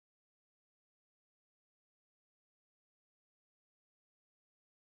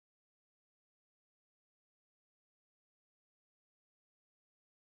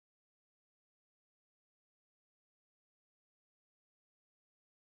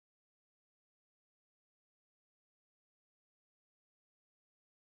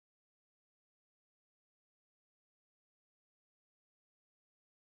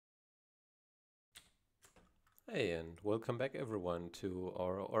Hey, and welcome back everyone to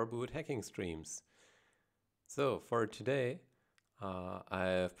our oreboot hacking streams. So for today, I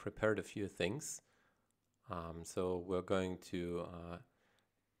have prepared a few things. So we're going to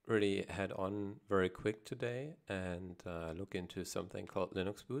really head on very quick today and look into something called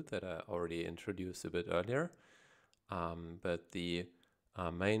LinuxBoot that I already introduced a bit earlier. But the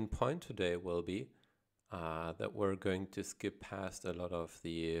main point today will be that we're going to skip past a lot of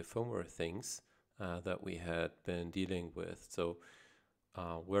the firmware things that we had been dealing with. So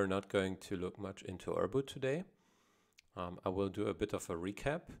we're not going to look much into oreboot today. I will do a bit of a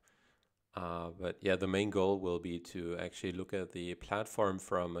recap. But yeah, the main goal will be to actually look at the platform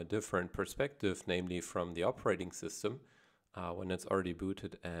from a different perspective, namely from the operating system when it's already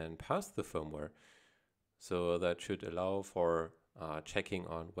booted and passed the firmware. So that should allow for checking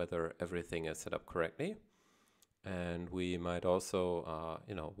on whether everything is set up correctly. And we might also,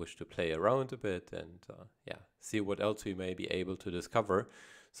 wish to play around a bit and see what else we may be able to discover.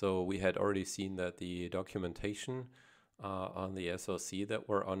 So we had already seen that the documentation on the SoC that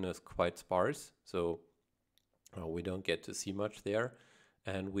we're on is quite sparse. So we don't get to see much there.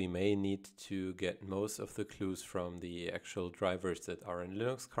 And we may need to get most of the clues from the actual drivers that are in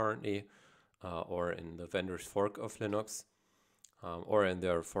Linux currently, or in the vendor's fork of Linux, or in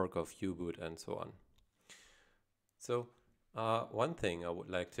their fork of U-boot and so on. So one thing I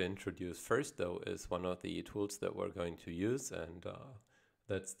would like to introduce first, though, is one of the tools that we're going to use, and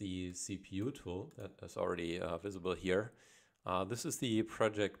that's the CPU tool that is already visible here. This is the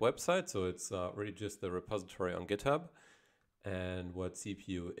project website, so it's really just the repository on GitHub. And what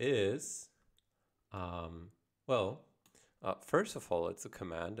CPU is, first of all, it's a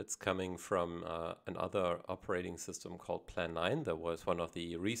command. It's coming from another operating system called Plan 9. That was one of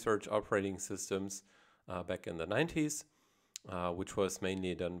the research operating systems back in the 90s, which was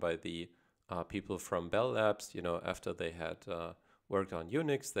mainly done by the people from Bell Labs. You know, after they had worked on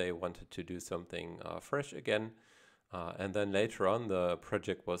Unix, they wanted to do something fresh again. And then later on, the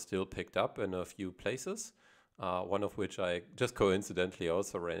project was still picked up in a few places, one of which I just coincidentally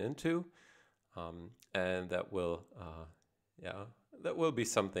also ran into. And that will, that will be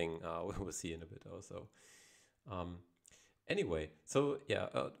something we'll see in a bit also. Anyway, so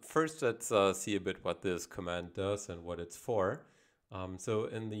first let's see a bit what this command does and what it's for. So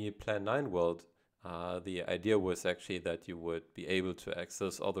in the Plan 9 world, the idea was actually that you would be able to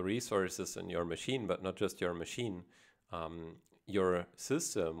access all the resources in your machine, but not just your machine. Your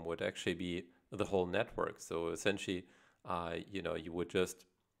system would actually be the whole network. So essentially, you would just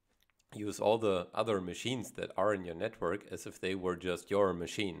use all the other machines that are in your network as if they were just your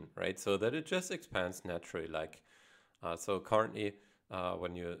machine, right? So that it just expands naturally. Like, so currently,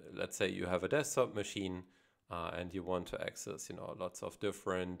 when let's say you have a desktop machine and you want to access, lots of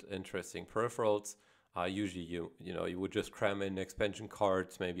different interesting peripherals, usually you would just cram in expansion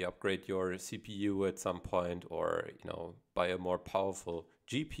cards, maybe upgrade your CPU at some point, or buy a more powerful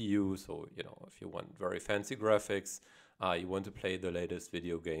GPU. So if you want very fancy graphics, you want to play the latest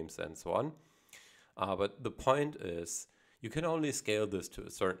video games and so on. But the point is, you can only scale this to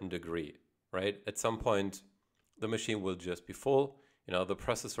a certain degree, right? At some point, the machine will just be full. The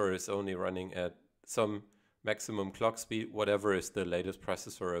processor is only running at some maximum clock speed, whatever is the latest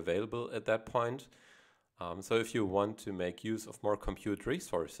processor available at that point. So if you want to make use of more compute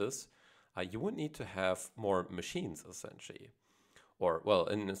resources, you would need to have more machines, essentially. Or, well,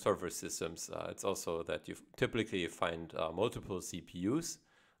 in server systems, it's also that you typically find multiple CPUs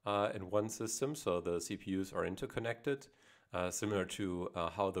in one system, so the CPUs are interconnected. Similar to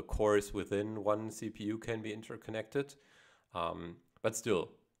how the cores within one CPU can be interconnected. But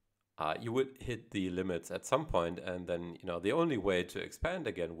still, you would hit the limits at some point, and then the only way to expand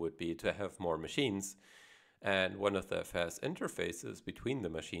again would be to have more machines. And one of the fast interfaces between the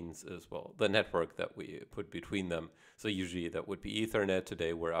machines is, well, the network that we put between them. So usually that would be Ethernet.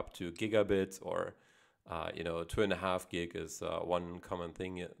 Today we're up to gigabits, or 2.5 gig is one common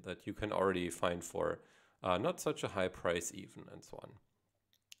thing that you can already find for not such a high price even, and so on.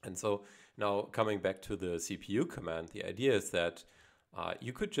 And so now coming back to the CPU command, the idea is that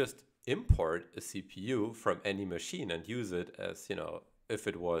you could just import a CPU from any machine and use it as, if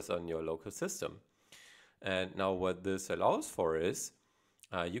it was on your local system. And now what this allows for is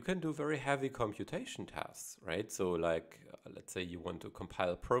you can do very heavy computation tasks, right? So like, let's say you want to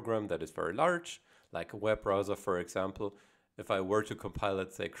compile a program that is very large, like a web browser, for example. If I were to compile,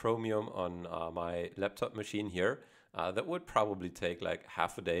 let's say, Chromium on my laptop machine here, that would probably take like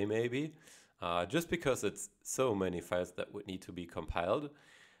half a day maybe, just because it's so many files that would need to be compiled.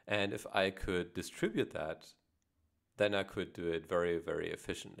 And if I could distribute that, then I could do it very, very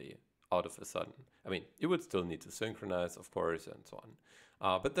efficiently. out of a sudden. I mean, you would still need to synchronize, of course, and so on.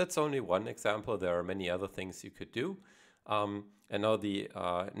 But that's only one example. There are many other things you could do. And now the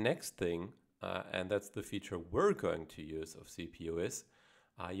next thing, and that's the feature we're going to use of CPU, is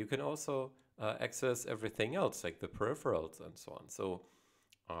you can also access everything else, like the peripherals and so on. So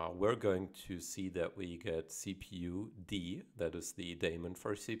we're going to see that we get CPU D, that is the daemon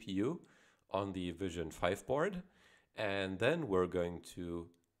for CPU, on the VisionFive board. And then we're going to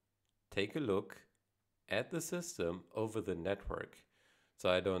take a look at the system over the network. So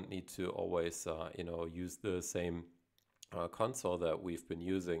I don't need to always, use the same console that we've been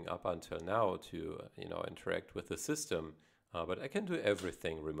using up until now to, interact with the system. But I can do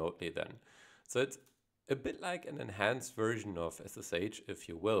everything remotely then. So it's a bit like an enhanced version of SSH, if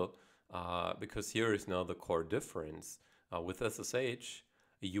you will, because here is now the core difference. With SSH,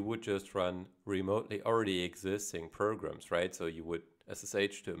 you would just run remotely already existing programs, right? So you would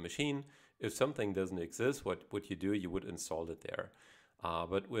SSH to a machine. If something doesn't exist, what would you do? You would install it there.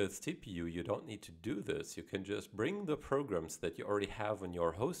 But with CPU, you don't need to do this. You can just bring the programs that you already have on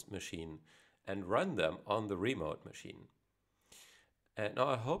your host machine and run them on the remote machine. And now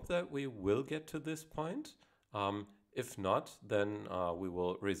I hope that we will get to this point. If not, then we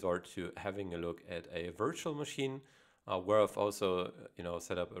will resort to having a look at a virtual machine where I've also,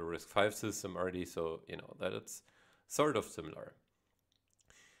 set up a RISC-V system already, so, that it's sort of similar.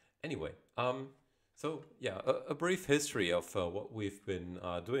 Anyway, so yeah, a brief history of what we've been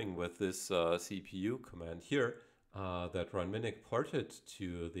doing with this CPU command here that runminix ported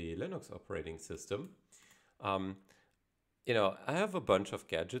to the Linux operating system. I have a bunch of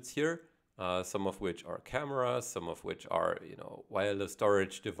gadgets here, some of which are cameras, some of which are, wireless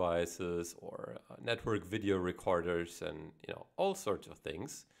storage devices or network video recorders and, all sorts of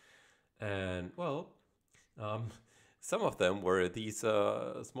things. And well, some of them were these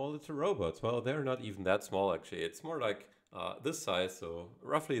small little robots. Well, they're not even that small, actually. It's more like this size, so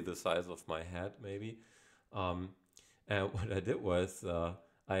roughly the size of my head, maybe. And what I did was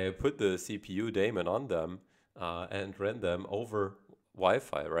I put the CPU daemon on them and ran them over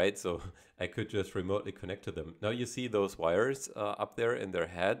Wi-Fi, right? So I could just remotely connect to them. Now you see those wires up there in their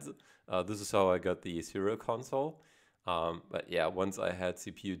heads. This is how I got the serial console. But yeah, once I had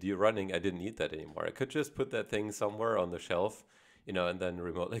CPU-D running, I didn't need that anymore. I could just put that thing somewhere on the shelf, and then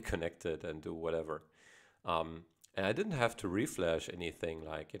remotely connect it and do whatever. And I didn't have to reflash anything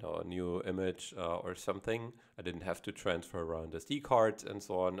like, a new image or something. I didn't have to transfer around SD cards and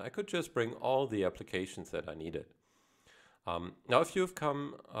so on. I could just bring all the applications that I needed. Now, if you've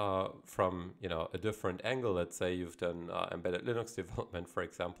come from, a different angle, let's say you've done embedded Linux development, for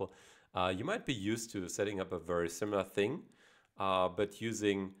example, you might be used to setting up a very similar thing, but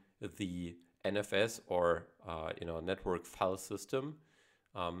using the NFS or, network file system.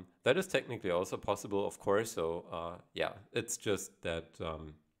 That is technically also possible, of course. So yeah, it's just that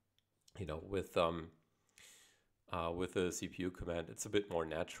with the CPU command, it's a bit more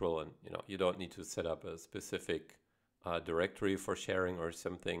natural, and you don't need to set up a specific directory for sharing or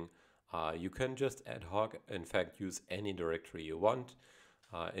something. You can just ad hoc, in fact, use any directory you want.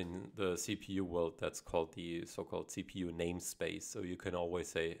 In the CPU world, that's called the so-called CPU namespace. So you can always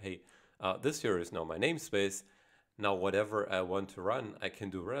say, hey, this here is now my namespace. Now, whatever I want to run, I can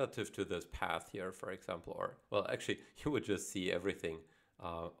do relative to this path here, for example. Or, well, actually, you would just see everything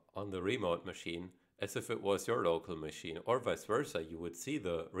on the remote machine as if it was your local machine, or vice versa. You would see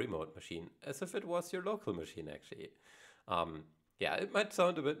the remote machine as if it was your local machine, actually. Yeah, it might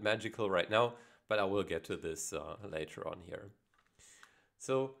sound a bit magical right now, but I will get to this later on here.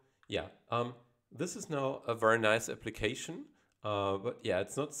 So, yeah, this is now a very nice application, but yeah,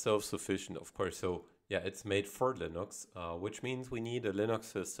 it's not self-sufficient, of course. So, yeah, it's made for Linux, which means we need a Linux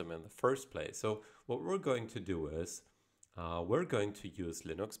system in the first place. So what we're going to do is we're going to use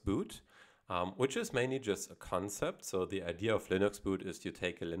LinuxBoot, which is mainly just a concept. So the idea of LinuxBoot is you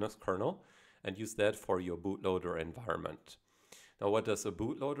take a Linux kernel and use that for your bootloader environment. Now, what does a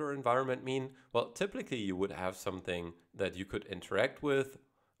bootloader environment mean? Well, typically you would have something that you could interact with,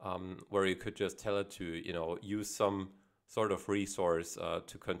 where you could just tell it to, use some sort of resource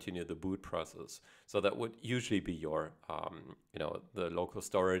to continue the boot process. So that would usually be your, the local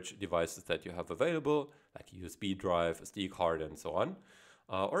storage devices that you have available, like USB drive, SD card, and so on.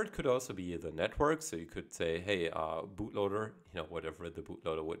 Or it could also be the network. So you could say, hey, bootloader, whatever the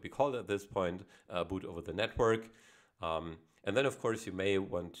bootloader would be called at this point, boot over the network. And then, of course, you may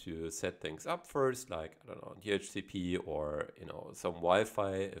want to set things up first, like, I don't know, DHCP or, some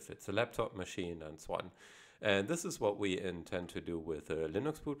Wi-Fi if it's a laptop machine and so on. And this is what we intend to do with the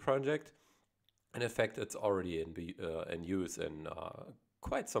LinuxBoot project. And in fact, it's already in use in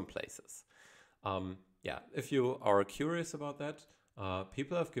quite some places. Yeah, if you are curious about that,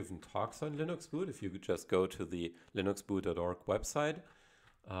 people have given talks on LinuxBoot. If you could just go to the linuxboot.org website,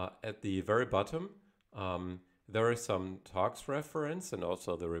 at the very bottom, there are some talks reference and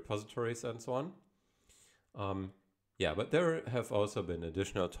also the repositories and so on. Yeah, but there have also been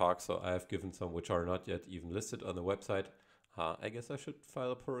additional talks, so I have given some which are not yet even listed on the website. I guess I should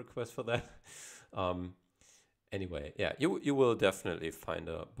file a pull request for that. Anyway, yeah, you will definitely find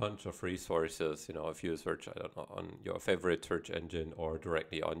a bunch of resources, you know, if you search, I don't know, on your favorite search engine or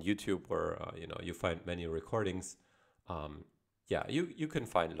directly on YouTube where, you know, you find many recordings. Yeah, you can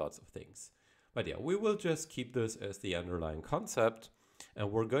find lots of things. But yeah, we will just keep this as the underlying concept,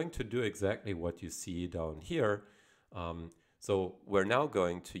 and we're going to do exactly what you see down here. So we're now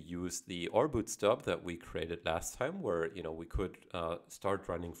going to use the oreboot stub that we created last time where, you know, we could start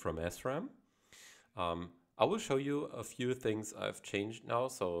running from SRAM. I will show you a few things I've changed now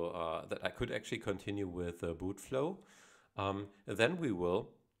so that I could actually continue with the boot flow. Then we will,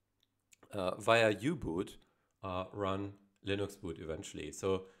 via uboot, run LinuxBoot eventually.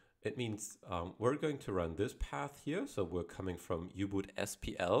 So it means we're going to run this path here. So we're coming from uboot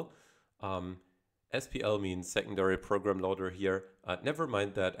SPL. SPL means secondary program loader here. Never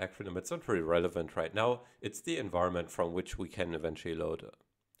mind that acronym, it's not really relevant right now. It's the environment from which we can eventually load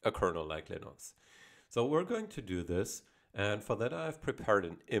a kernel like Linux. So we're going to do this, and for that I've prepared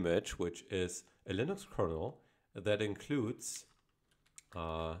an image which is a Linux kernel that includes,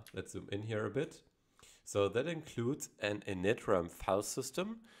 let's zoom in here a bit. So that includes an initram file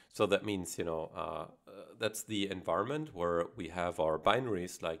system. So that means, you know, that's the environment where we have our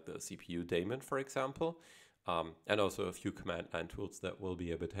binaries like the CPU daemon, for example, and also a few command line tools that will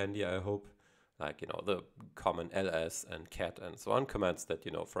be a bit handy, I hope, like, you know, the common ls and cat and so on commands that,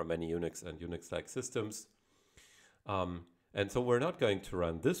 you know, from many Unix and Unix-like systems. And so we're not going to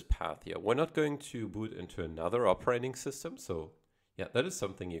run this path here. We're not going to boot into another operating system. So yeah, that is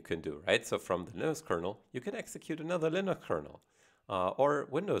something you can do, right? So from the Linux kernel, you can execute another Linux kernel or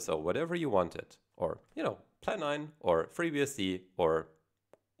Windows or whatever you wanted, or, you know, Plan 9 or FreeBSD or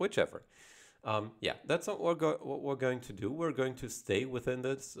whichever. Yeah, that's not what we're going to do. We're going to stay within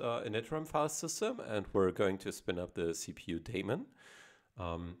this initram file system, and we're going to spin up the CPU daemon.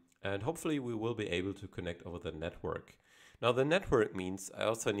 And hopefully we will be able to connect over the network. Now the network means I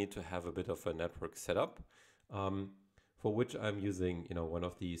also need to have a bit of a network setup, for which I'm using, you know, one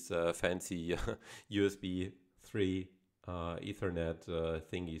of these fancy USB 3 Ethernet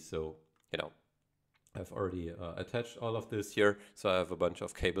thingies. So, you know, I've already attached all of this here. So I have a bunch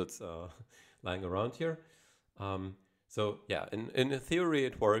of cables lying around here. So yeah, in theory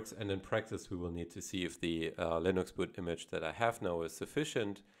it works, and in practice we will need to see if the LinuxBoot image that I have now is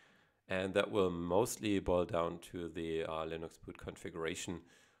sufficient, and that will mostly boil down to the LinuxBoot configuration.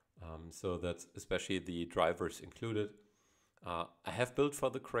 So that's especially the drivers included. I have built for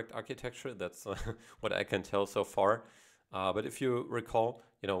the correct architecture, that's what I can tell so far. But if you recall,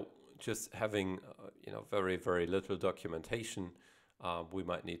 you know, just having you know, very, very little documentation, we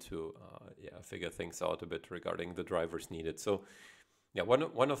might need to figure things out a bit regarding the drivers needed. So yeah,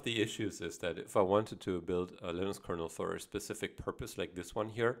 one of the issues is that if I wanted to build a Linux kernel for a specific purpose like this one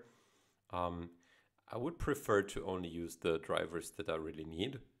here, I would prefer to only use the drivers that I really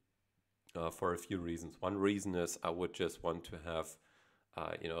need for a few reasons. One reason is I would just want to have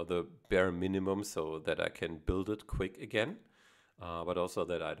you know, the bare minimum so that I can build it quick again. But also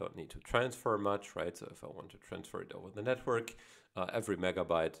that I don't need to transfer much, right? So if I want to transfer it over the network, every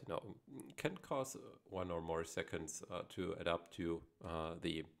megabyte, you know, can cost 1 or more seconds to adapt to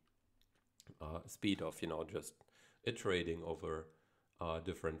the speed of, you know, just iterating over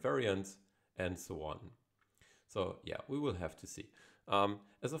different variants and so on. So yeah, we will have to see.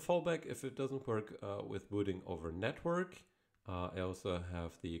 As a fallback, if it doesn't work with booting over network, I also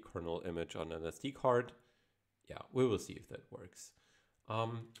have the kernel image on an SD card. Yeah, we will see if that works.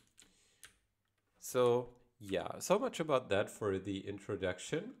 So yeah, so much about that for the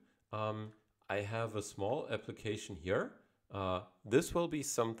introduction. I have a small application here. This will be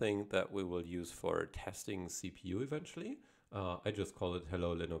something that we will use for testing CPU eventually. I just call it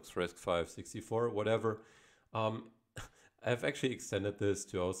Hello Linux RISC-V 64, whatever. I've actually extended this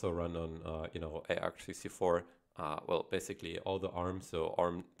to also run on, you know, ARC64. Well, basically all the ARMs, so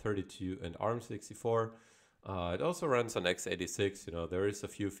ARM32 and ARM64. It also runs on x86. You know, there is a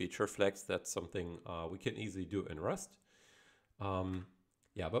few feature flags. That's something we can easily do in Rust.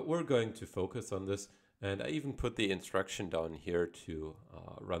 Yeah, but we're going to focus on this. And I even put the instruction down here to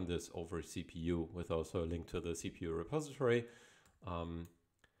run this over CPU with also a link to the CPU repository.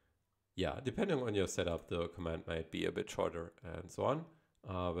 Yeah, depending on your setup, the command might be a bit shorter and so on.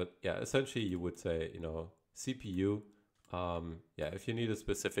 But yeah, essentially you would say, you know, CPU. Yeah, if you need a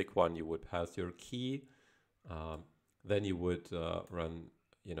specific one, you would pass your key. Then you would run,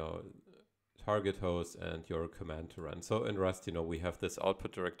 you know, target host and your command to run. So in Rust, you know, we have this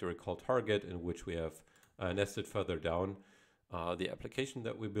output directory called target, in which we have nested further down the application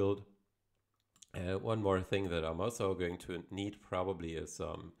that we build. And one more thing that I'm also going to need probably is,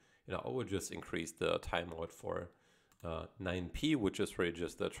 you know, I would just increase the timeout for 9P, which is really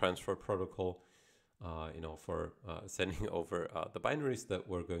just the transfer protocol, you know, for sending over the binaries that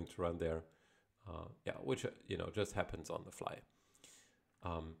we're going to run there. Yeah, which, you know, just happens on the fly.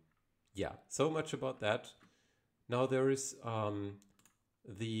 Yeah, so much about that. Now there is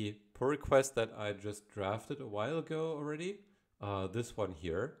the pull request that I just drafted a while ago already. This one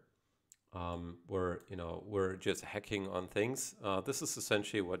here, where, you know, we're just hacking on things. This is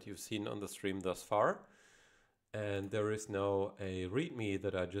essentially what you've seen on the stream thus far. And there is now a README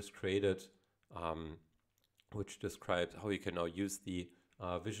that I just created, which describes how you can now use the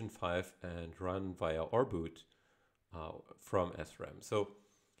VisionFive and run via oreboot from SRAM. So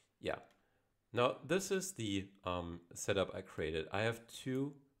yeah, now this is the setup I created. I have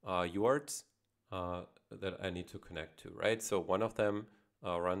two UARTs that I need to connect to, right? So one of them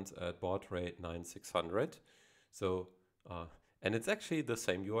runs at baud rate 9600. So, and it's actually the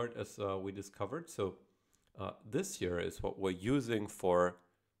same UART as we discovered. So this here is what we're using for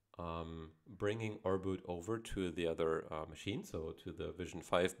bringing oreboot over to the other machine, so to the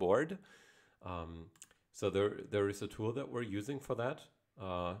VisionFive board. So there is a tool that we're using for that.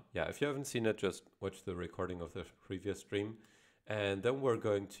 Yeah, if you haven't seen it, just watch the recording of the previous stream. And then we're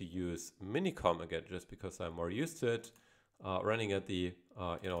going to use Minicom again, just because I'm more used to it, running at the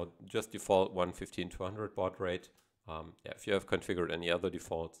you know, just default 115/200 baud rate. Yeah, if you have configured any other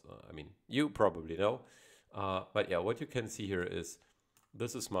defaults, I mean, you probably know. But yeah, what you can see here is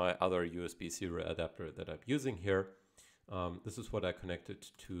this is my other USB serial adapter that I'm using here. This is what I connected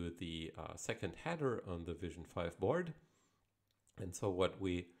to the second header on the VisionFive board. And so what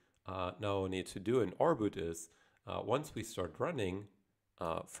we now need to do in oreboot is, once we start running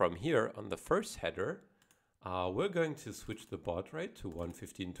from here on the first header, we're going to switch the baud rate to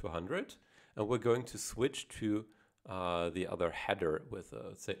 115/200, and we're going to switch to the other header with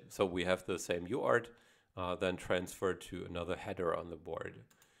so we have the same UART, then transfer to another header on the board.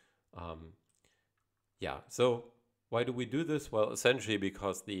 Yeah, so why do we do this? Well, essentially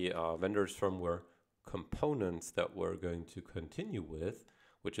because the vendor's firmware components that we're going to continue with,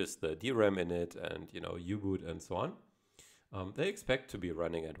 which is the DRAM init and, you know, U-boot and so on, they expect to be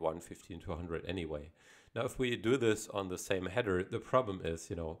running at 115/200 anyway. Now, if we do this on the same header, the problem is,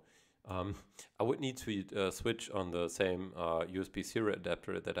 you know, I would need to switch on the same USB serial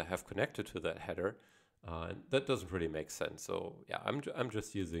adapter that I have connected to that header. And that doesn't really make sense. So yeah, I'm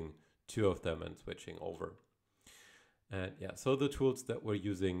just using two of them and switching over. And yeah, so the tools that we're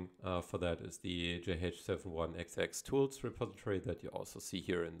using for that is the JH7100 tools repository that you also see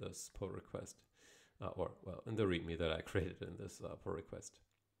here in this pull request, or well, in the README that I created in this pull request.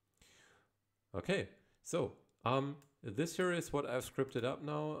 Okay, so this here is what I've scripted up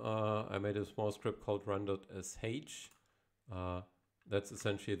now. I made a small script called run.sh. That's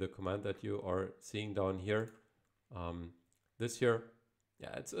essentially the command that you are seeing down here. This here,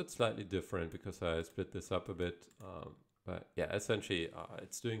 yeah, it's slightly different because I split this up a bit. But yeah, essentially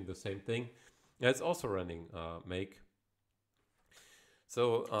it's doing the same thing. Yeah, it's also running make.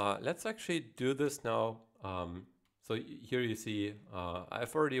 So let's actually do this now. So here you see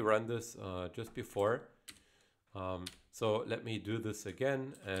I've already run this just before. So let me do this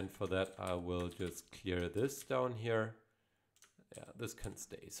again. And for that, I will just clear this down here. Yeah, this can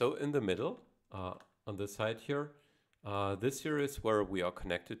stay. So in the middle, on the side here, this here is where we are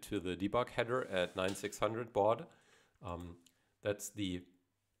connected to the debug header at 9600 baud. That's the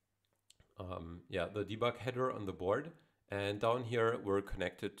the debug header on the board. And down here, we're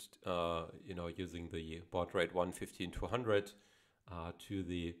connected, you know, using the baud rate 115/200 to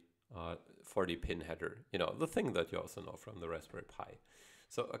the 40-pin header. You know, the thing that you also know from the Raspberry Pi.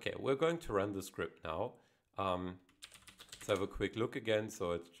 So okay, we're going to run the script now. Let's have a quick look again.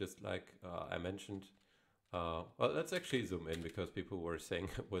 So it's just like I mentioned. Well, let's actually zoom in because people were saying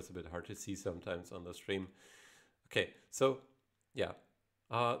it was a bit hard to see sometimes on the stream. Okay, so yeah,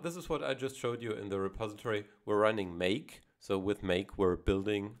 this is what I just showed you in the repository. We're running make. So with make, we're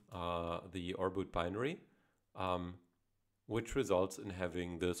building the oreboot binary, which results in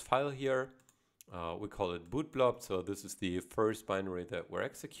having this file here. We call it bootblob. So this is the first binary that we're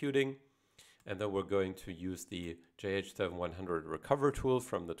executing. And then we're going to use the JH7100 recover tool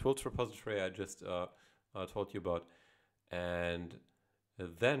from the tools repository I just told you about. And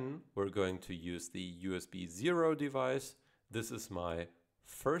Then we're going to use the USB 0 device. This is my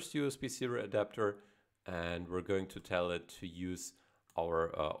first USB 0 adapter, and we're going to tell it to use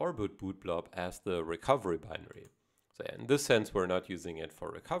our oreboot boot blob as the recovery binary. So in this sense, we're not using it for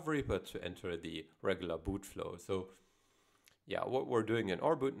recovery, but to enter the regular boot flow. So yeah, what we're doing in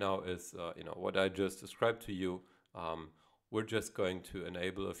oreboot now is, what I just described to you. We're just going to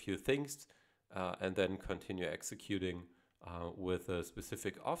enable a few things and then continue executing with a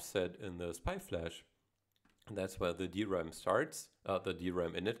specific offset in the SPI flash. And that's where the DRAM starts, the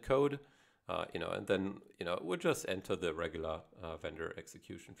DRAM init code, and then, we'll just enter the regular vendor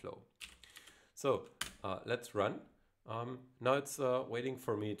execution flow. So let's run. Now it's waiting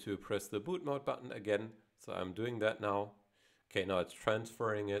for me to press the boot mode button again. So I'm doing that now. Okay, now it's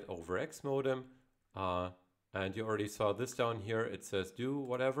transferring it over X modem. And you already saw this down here. It says do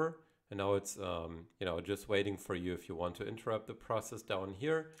whatever. And now it's, just waiting for you if you want to interrupt the process down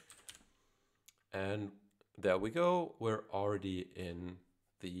here. And there we go. We're already in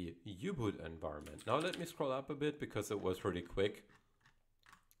the U-boot environment. Now let me scroll up a bit because it was really quick.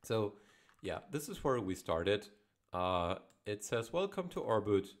 So yeah, this is where we started. It says, welcome to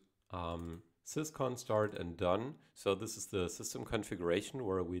oreboot, syscon start and done. So this is the system configuration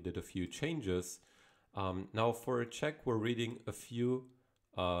where we did a few changes. Now for a check, we're reading a few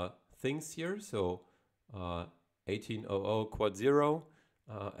things here. So 1800 quad 0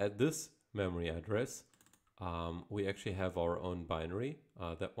 at this memory address, we actually have our own binary,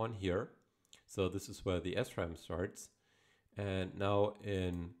 that one here. So this is where the SRAM starts. And now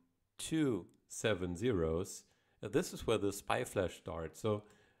in 2 7/0s, this is where the SPI flash starts. So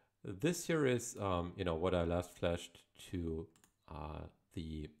this here is, what I last flashed to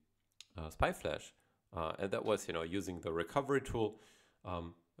the SPI flash. And that was, using the recovery tool,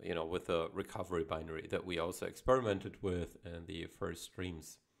 with the recovery binary that we also experimented with in the first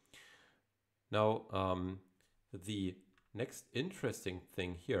streams. Now, the next interesting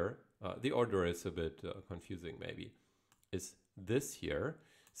thing here, the order is a bit confusing maybe, is this here.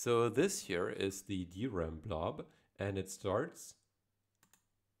 So this here is the DRAM blob, and it starts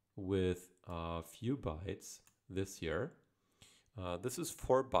with a few bytes this here. This is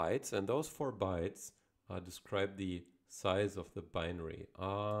 4 bytes, and those 4 bytes describe the size of the binary.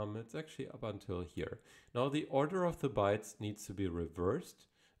 It's actually up until here. Now the order of the bytes needs to be reversed,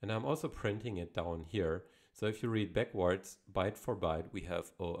 and I'm also printing it down here. So if you read backwards, byte for byte, we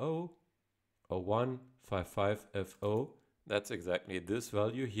have 00, 01, 55, FO. That's exactly this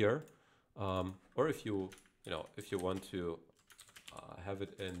value here. Or if you want to have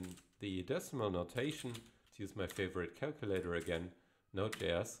it in the decimal notation, to use my favorite calculator again,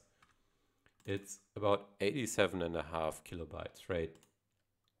 Node.js, it's about 87.5 kilobytes, right?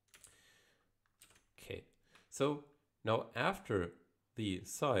 Okay, so now after the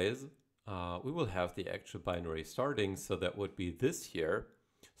size, we will have the actual binary starting, so that would be this here.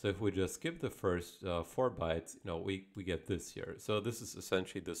 So if we just skip the first 4 bytes, we get this here. So this is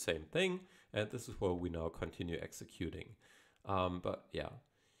essentially the same thing, and this is where we now continue executing. But yeah,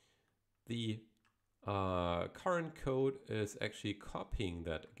 the current code is actually copying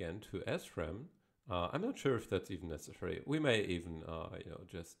that again to SRAM. I'm not sure if that's even necessary. We may even,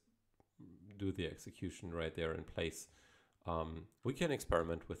 just do the execution right there in place. We can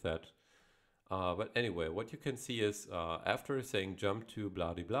experiment with that. But anyway, what you can see is after saying jump to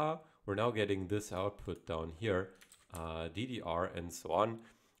blah de blah, we're now getting this output down here, DDR and so on.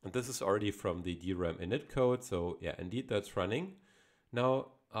 And this is already from the DRAM init code. So yeah, indeed that's running. Now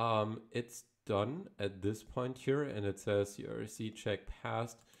it's done at this point here, and it says URC check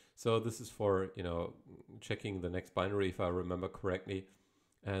passed. So this is for, checking the next binary, if I remember correctly.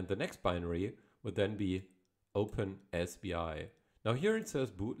 And the next binary would then be open SBI. Now here it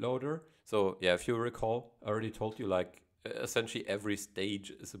says bootloader. So yeah, if you recall, I already told you, like, essentially every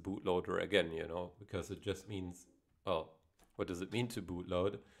stage is a bootloader again, because it just means, well, what does it mean to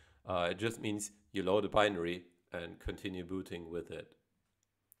bootload? It just means you load a binary and continue booting with it.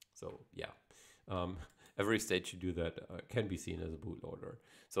 So yeah, every stage you do that can be seen as a bootloader.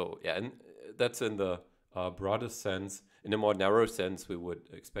 So yeah, and that's in the broadest sense. In a more narrow sense, we would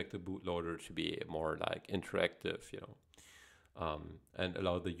expect a bootloader to be more like interactive, and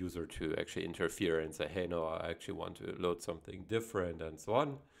allow the user to actually interfere and say, hey, no, I actually want to load something different and so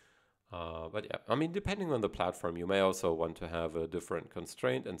on. But yeah, I mean, depending on the platform, you may also want to have a different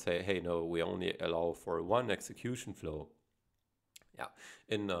constraint and say, hey, no, we only allow for one execution flow. Yeah,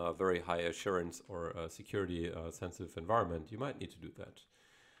 in a very high assurance or security sensitive environment, you might need to do that.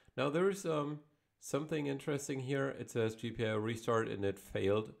 Now there is something interesting here. It says GPIO restart and it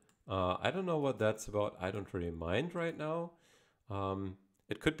failed. I don't know what that's about. I don't really mind right now.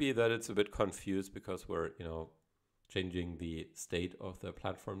 it could be that it's a bit confused because we're, changing the state of the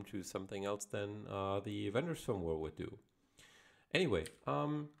platform to something else than the vendor's firmware would do. Anyway,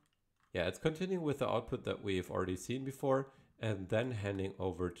 yeah, it's continuing with the output that we've already seen before, and then handing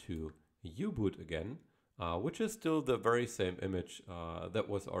over to U-boot again, which is still the very same image that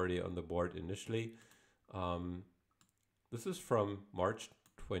was already on the board initially. This is from March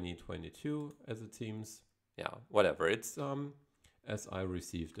 2022, as it seems. Yeah, whatever. It's as I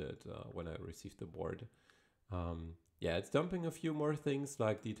received it when I received the board. Yeah, it's dumping a few more things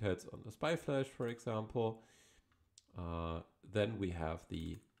like details on the SPI flash, for example. Then we have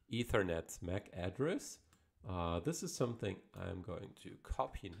the Ethernet's MAC address. This is something I'm going to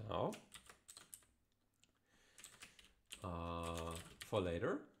copy now for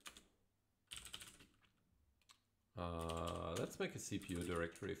later. Let's make a CPU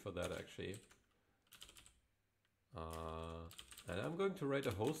directory for that actually. And I'm going to write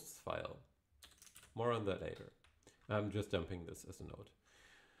a hosts file. More on that later. I'm just dumping this as a node.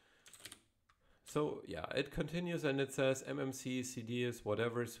 So yeah, it continues and it says MMC CDs,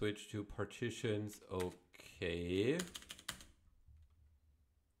 whatever, switch to partitions. Okay.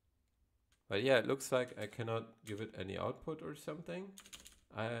 But yeah, it looks like I cannot give it any output or something.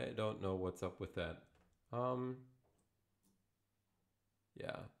 I don't know what's up with that.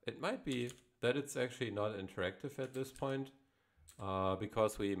 Yeah, it might be that it's actually not interactive at this point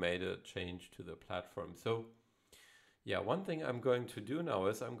because we made a change to the platform. So yeah, one thing I'm going to do now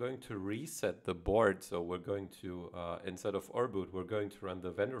is I'm going to reset the board. So we're going to, instead of oreboot, we're going to run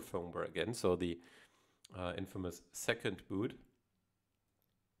the vendor firmware again. So the infamous second boot.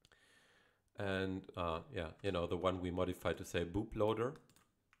 And yeah, the one we modified to say bootloader.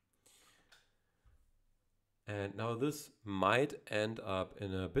 And now this might end up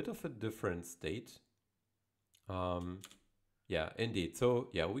in a bit of a different state. Yeah, indeed. So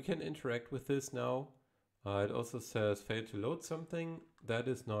yeah, we can interact with this now. It also says failed to load something. That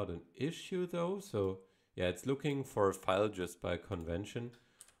is not an issue though. So yeah, it's looking for a file just by convention.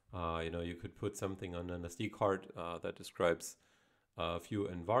 You could put something on an SD card that describes a few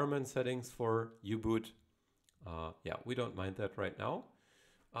environment settings for U-boot. Yeah, we don't mind that right now.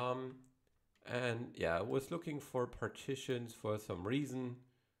 And yeah, I was looking for partitions for some reason.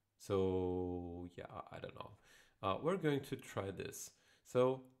 So yeah, I don't know. We're going to try this.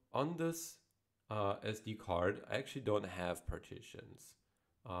 So on this SD card, I actually don't have partitions.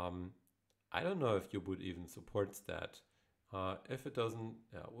 I don't know if U-boot even supports that. If it doesn't,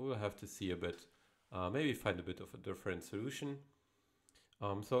 yeah, we will have to see a bit, maybe find a bit of a different solution.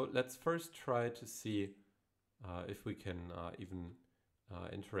 So let's first try to see if we can even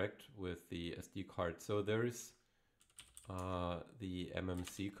interact with the SD card. So there is the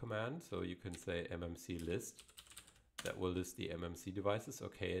MMC command. So you can say MMC list. That will list the MMC devices.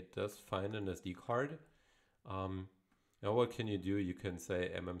 Okay, it does find an SD card. Now what can you do? You can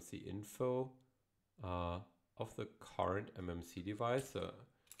say MMC info of the current MMC device.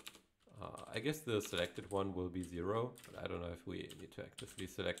 I guess the selected one will be 0, but I don't know if we need to actively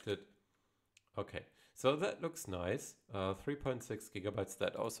select it. Okay, so that looks nice. 3.6 gigabytes,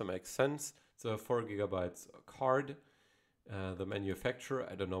 that also makes sense. It's a 4 gigabytes card. The manufacturer,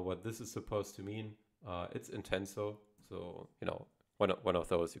 I don't know what this is supposed to mean. It's Intenso, so one of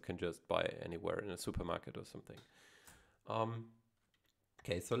those you can just buy anywhere in a supermarket or something.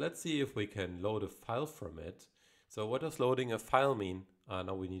 Okay, so let's see if we can load a file from it. So what does loading a file mean?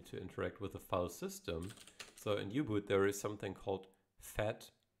 Now we need to interact with the file system. So in U-boot there is something called fat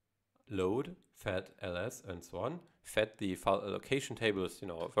load, fat ls, and so on. Fat, the file allocation table, is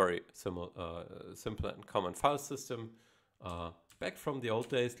a very simple and common file system. Back from the old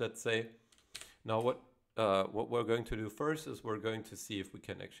days, let's say. Now what we're going to do first is we're going to see if we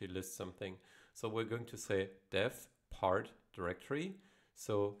can actually list something. So we're going to say def part directory.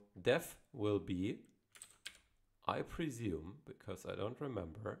 So def will be, I presume, because I don't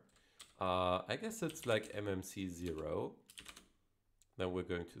remember, I guess it's like MMC0. Then we're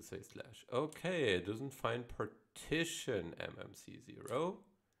going to say slash. Okay, it doesn't find partition MMC0.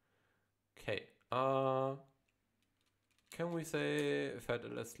 Okay, can we say fat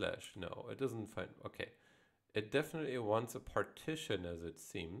ls slash? No, it doesn't find, okay. It definitely wants a partition as it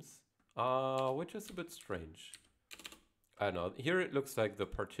seems, which is a bit strange. I don't know, here it looks like the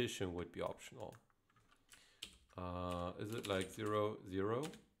partition would be optional. Is it like 0, 0?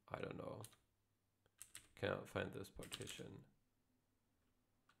 I don't know. Cannot find this partition.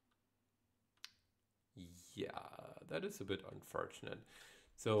 Yeah, that is a bit unfortunate.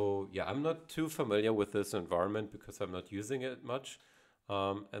 So yeah, I'm not too familiar with this environment because I'm not using it much.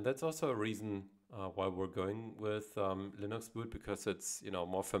 And that's also a reason why we're going with LinuxBoot, because it's, you know,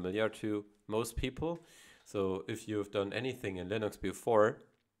 more familiar to most people. So if you've done anything in Linux before,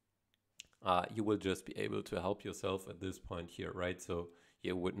 you will just be able to help yourself at this point here, right? So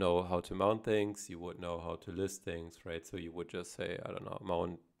you would know how to mount things, you would know how to list things, right? So you would just say, I don't know,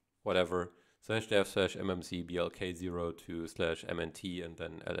 mount whatever, /dev/mmc blk0 to /mnt and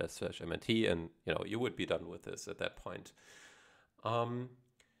then ls/mnt, and you know, you would be done with this at that point.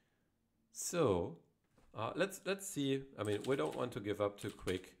 So let's see. I mean, we don't want to give up too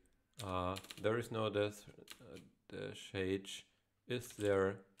quick. There is no dash h. Is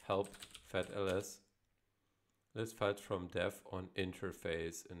there help fatls? List files from dev on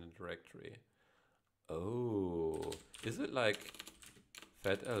interface in the directory. Oh, is it like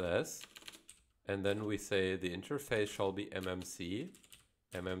fatls? And then we say the interface shall be mmc,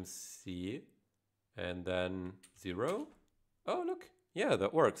 and then 0. Oh, look. Yeah,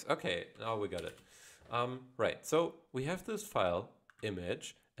 that works. Okay, now we got it. Right, so we have this file,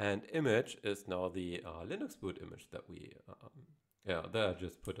 image, and image is now the LinuxBoot image that we, that I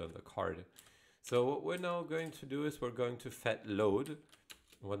just put on the card. So what we're now going to do is we're going to fat load.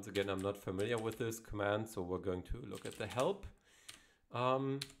 Once again, I'm not familiar with this command, so we're going to look at the help.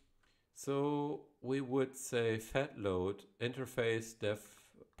 So we would say fat load interface dev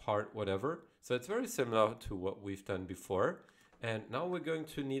part whatever. So it's very similar to what we've done before. And now we're going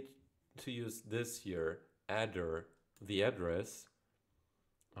to need to use this here, adder, the address.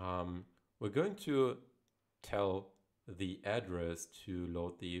 We're going to tell the address to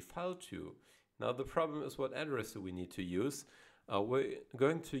load the file to. Now the problem is, what address do we need to use? We're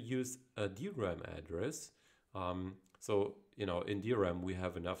going to use a DRAM address. So, you know, in DRAM we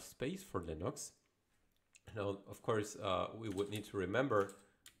have enough space for Linux. Now, of course, we would need to remember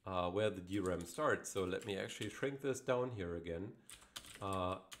where the DRAM starts. So let me actually shrink this down here again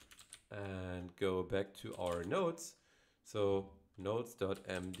and go back to our nodes. So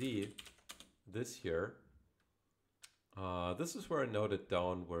nodes.md, this here. This is where I noted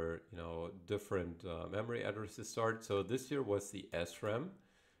down where, you know, different memory addresses start. So this here was the SRAM,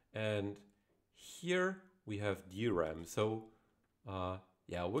 and here we have DRAM. So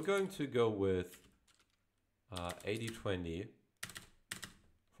yeah, we're going to go with 8020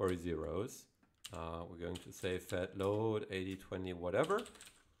 for zeros. We're going to say fat load 8020 whatever.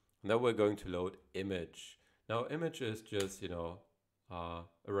 And then we're going to load image. Now image is just, you know, a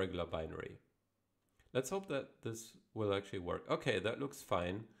regular binary. Let's hope that this will actually work. Okay, that looks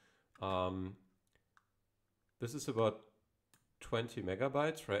fine. This is about 20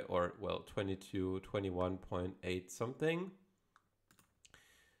 megabytes, right? Or, well, 21.8 something.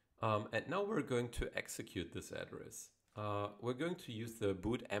 And now we're going to execute this address. We're going to use the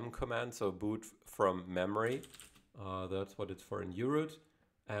boot m command, so boot from memory. That's what it's for in UART.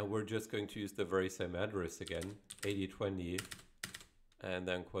 And we're just going to use the very same address again, 8020, and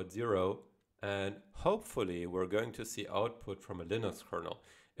then quad 0. And hopefully we're going to see output from a Linux kernel.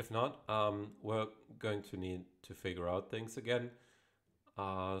 If not, we're going to need to figure out things again.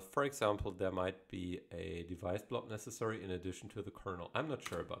 For example, there might be a device block necessary in addition to the kernel. I'm not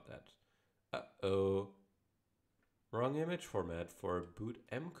sure about that. Uh-oh. Wrong image format for boot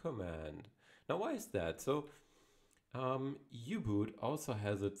m command. Now, why is that? So, uboot also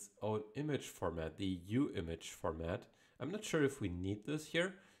has its own image format, the uimage format. I'm not sure if we need this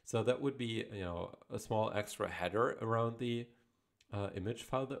here. So that would be, you know, a small extra header around the image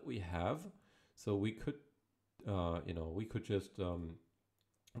file that we have. So we could, you know, we could just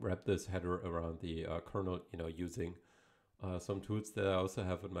wrap this header around the kernel, you know, using some tools that I also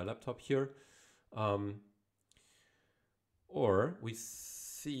have on my laptop here. Or we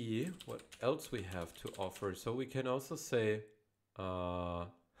see what else we have to offer. So we can also say,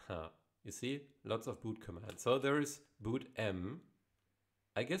 you see, lots of boot commands. So there is boot m.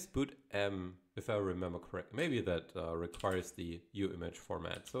 I guess boot m, if I remember correct, maybe that requires the uimage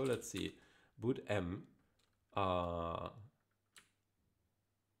format. So let's see, boot m.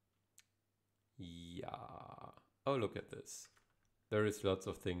 Yeah. Oh, look at this. There is lots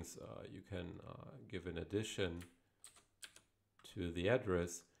of things you can give in addition to the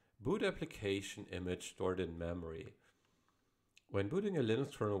address. Boot application image stored in memory. When booting a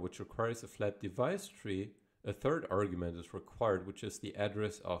Linux kernel which requires a flat device tree, a third argument is required, which is the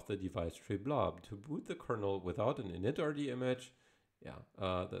address of the device tree blob. To boot the kernel without an initrd image, yeah,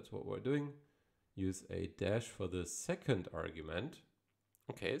 that's what we're doing. Use a dash for the second argument.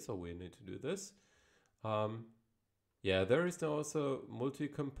 Okay, so we need to do this. Yeah, there is now also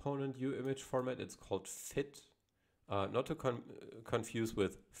multi-component uimage format. It's called fit. Not to confuse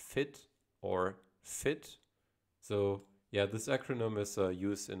with fit or fit. So Yeah, this acronym is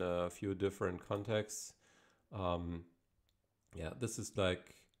used in a few different contexts. Yeah, this is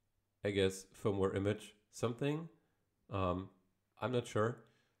like, I guess, firmware image something. I'm not sure.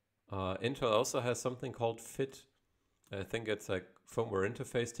 Intel also has something called FIT. I think it's like firmware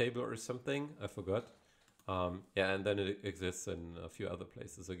interface table or something. I forgot. Yeah, and then it exists in a few other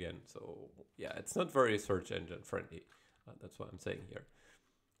places again. So yeah, it's not very search engine friendly. That's what I'm saying here.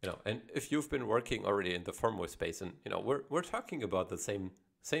 You know, and if you've been working already in the firmware space, and you know, we're talking about the same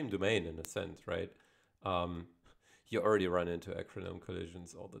domain in a sense, right? You already run into acronym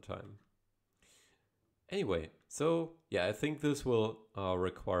collisions all the time. Anyway, so yeah, I think this will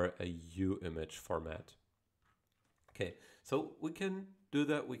require a UImage format. Okay, so we can do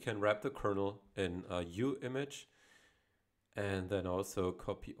that. We can wrap the kernel in a UImage and then also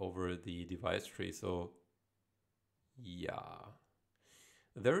copy over the device tree. So yeah,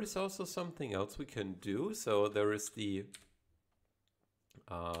 there is also something else we can do. So there is the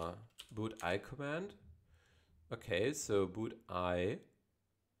boot I command. Okay, so boot I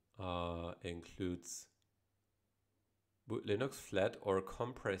includes boot Linux flat or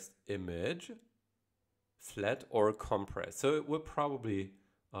compressed image. Flat or compressed. So it will probably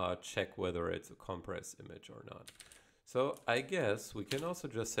check whether it's a compressed image or not. So I guess we can also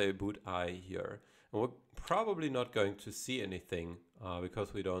just say boot I here. And we're probably not going to see anything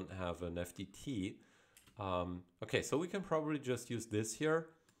because we don't have an FTT. Okay, so we can probably just use this here.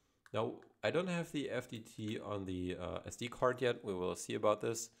 Now, I don't have the FTT on the SD card yet. We will see about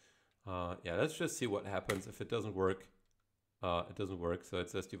this. Yeah, let's just see what happens. If it doesn't work, it doesn't work. So it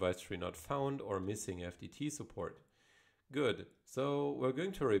says device tree not found or missing FTT support. Good. So we're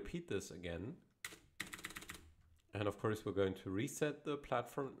going to repeat this again. And of course, we're going to reset the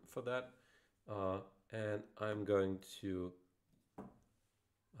platform for that. And I'm going to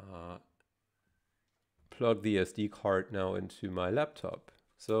plug the SD card now into my laptop.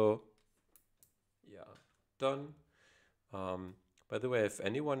 So yeah, done. By the way, if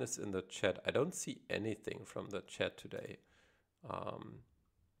anyone is in the chat, I don't see anything from the chat today.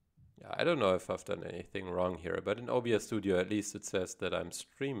 Yeah, I don't know if I've done anything wrong here, but in OBS Studio, at least it says that I'm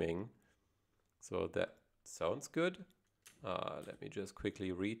streaming. So that sounds good. Let me just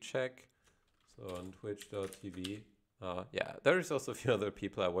quickly recheck. So on twitch.tv, yeah, there's also a few other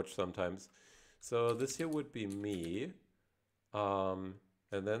people I watch sometimes. So this here would be me. And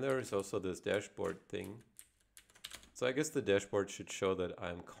then there is also this dashboard thing. So I guess the dashboard should show that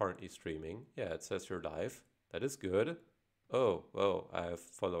I'm currently streaming. Yeah, it says you're live. That is good. Oh, whoa, I have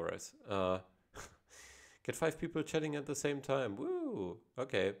followers. Get 5 people chatting at the same time. Woo!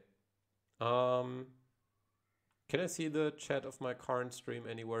 Okay. Can I see the chat of my current stream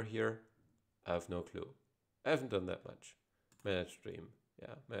anywhere here? I have no clue. I haven't done that much. Manage stream.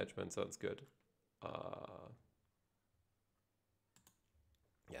 Yeah, management sounds good.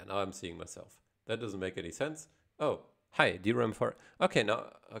 Yeah, now I'm seeing myself. That doesn't make any sense. Oh, hi, DRAM 4. Okay,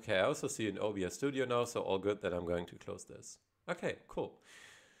 now, okay, I also see an OBS Studio now, so all good that I'm going to close this. Okay, cool.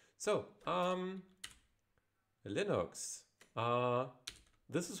 So, Linux.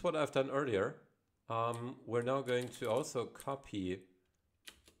 This is what I've done earlier. We're now going to also copy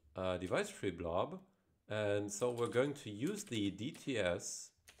a device tree blob. And so we're going to use the DTS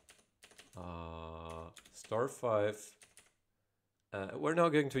StarFive. We're now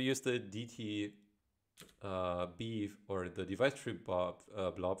going to use the DT B or the device tree blob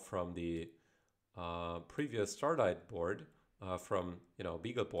from the previous Starlight board from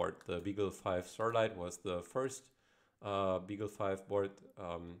Beagle board. The BeagleV Starlight was the first BeagleV board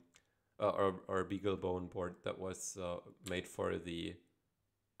or BeagleBone board that was made for the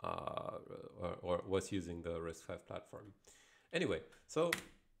or was using the RISC-V platform. Anyway, so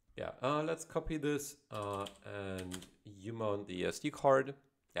yeah, let's copy this and you mount the SD card.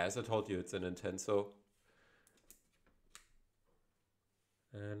 Yeah, as I told you, it's an Intenso.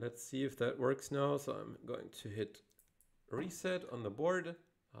 And let's see if that works now. So I'm going to hit reset on the board.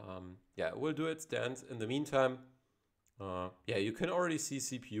 Yeah, it will do its dance. In the meantime, yeah, you can already see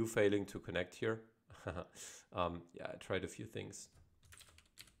CPU failing to connect here. Yeah, I tried a few things.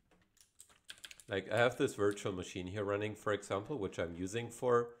 Like I have this virtual machine here running, for example, which I'm using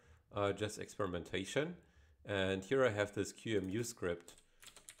for just experimentation. And here I have this QEMU script,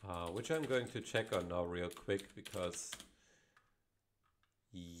 which I'm going to check on now real quick because,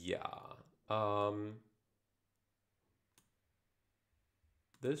 yeah,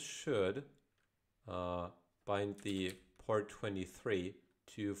 this should bind the port 23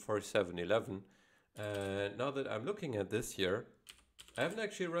 to 4711. And now that I'm looking at this here, I haven't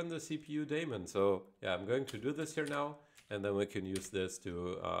actually run the CPU daemon. So yeah, I'm going to do this here now, and then we can use this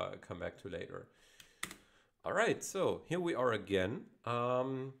to come back to later. All right, so here we are again.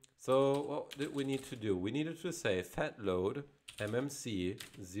 So what did we need to do? We needed to say fatload mmc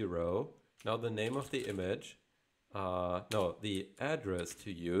 0. Now the name of the image, no, the address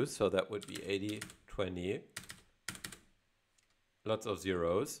to use. So that would be 8020. Lots of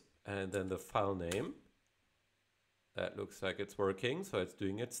zeros, and then the file name. That looks like it's working, so it's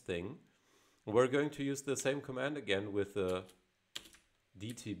doing its thing. We're going to use the same command again with the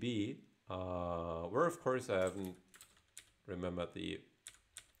DTB, where of course I haven't remembered the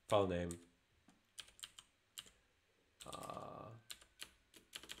file name.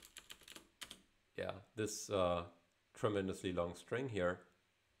 Yeah, this tremendously long string here.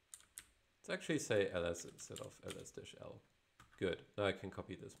 Let's actually say ls instead of ls-l. Good, now I can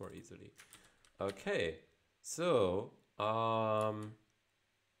copy this more easily. Okay, so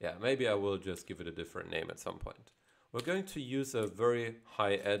yeah, maybe I will just give it a different name at some point. We're going to use a very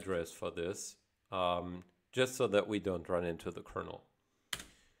high address for this, just so that we don't run into the kernel.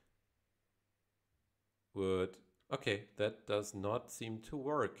 Okay, that does not seem to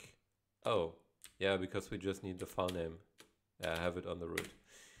work. Oh, yeah, because we just need the file name. Yeah, I have it on the root.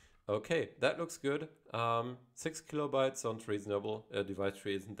 Okay, that looks good. 6 kilobytes sounds reasonable. A device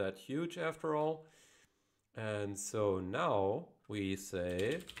tree isn't that huge after all. And so now we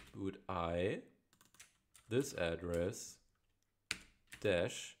say boot I, this address,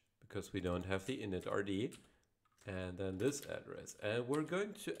 dash, because we don't have the init RD, and then this address. And we're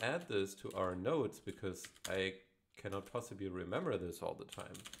going to add this to our nodes because I cannot possibly remember this all the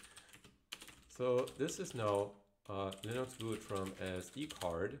time. So this is now LinuxBoot from SD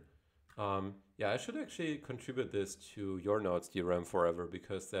card. Yeah, I should actually contribute this to your nodes DRAM forever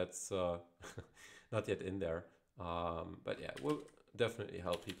because that's not yet in there. But yeah, it will definitely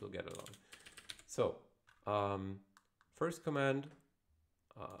help people get along. So first command,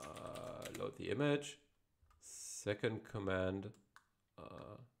 load the image. Second command,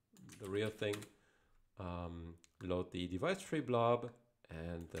 the real thing, load the device tree blob,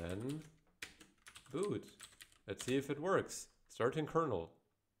 and then boot. Let's see if it works. Starting kernel.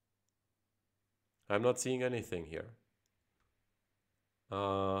 I'm not seeing anything here.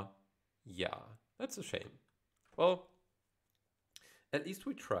 Yeah, that's a shame. Well, at least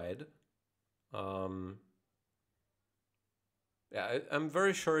we tried. Yeah, I'm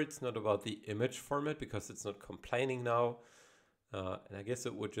very sure it's not about the image format because it's not complaining now. And I guess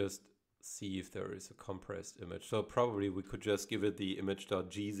it would just see if there is a compressed image. So probably we could just give it the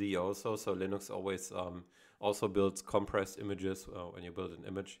image.gz also. So Linux always also builds compressed images when you build an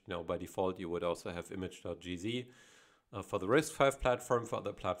image. You know, by default, you would also have image.gz. For the RISC-V platform, for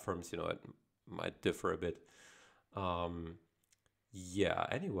other platforms, you know, it might differ a bit. Yeah,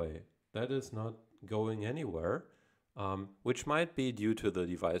 anyway, that is not going anywhere, which might be due to the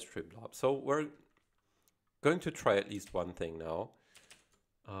device tree blob. So we're going to try at least one thing now.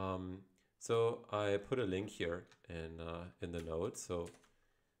 So I put a link here in the notes. So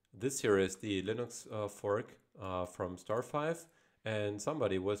this here is the Linux fork from StarFive, and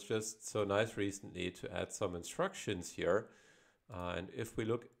somebody was just so nice recently to add some instructions here. And if we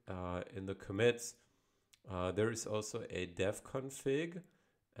look in the commits, there is also a dev config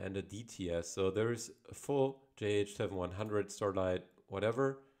and a DTS. So there is a full JH7100 Starlight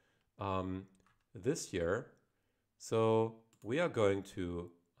whatever this year. So we are going to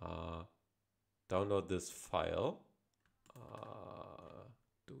download this file.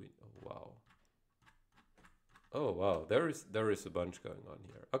 Wow. Oh wow, there is a bunch going on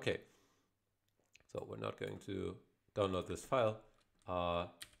here. Okay, so we're not going to download this file.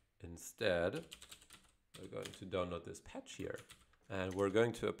 Instead, we're going to download this patch here, and we're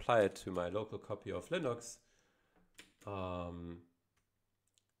going to apply it to my local copy of Linux.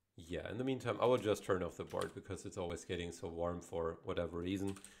 Yeah, in the meantime, I will just turn off the board because it's always getting so warm for whatever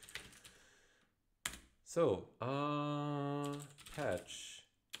reason. So, patch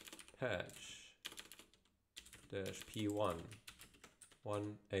dash p1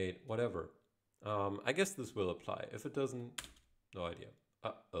 18 whatever. I guess this will apply. If it doesn't, no idea.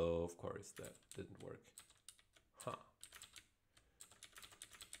 Oh, of course that didn't work. Huh.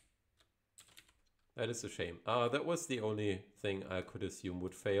 That is a shame. That was the only thing I could assume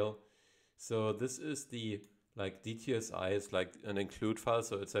would fail. So this is the like DTSI is like an include file.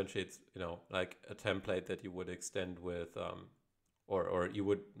 So essentially it's, you know, like a template that you would extend with, or you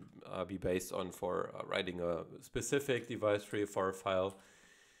would be based on for writing a specific device tree for a file.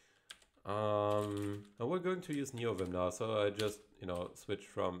 And we're going to use NeoVim now. So I just, you know, switched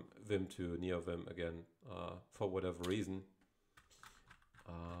from Vim to NeoVim again for whatever reason.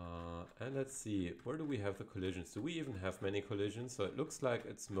 And let's see, where do we have the collisions? Do we even have many collisions? So it looks like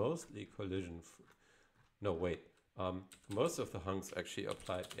it's mostly collision No, wait. Most of the hunks actually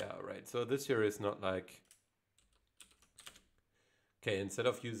applied. Yeah, right. So this here is not like... Okay, instead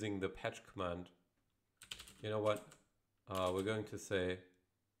of using the patch command, you know what? We're going to say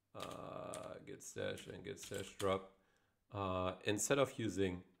git stash and git stash drop. Instead of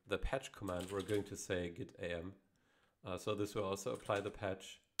using the patch command, we're going to say git am. So this will also apply the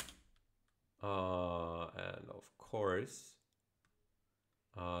patch. And of course,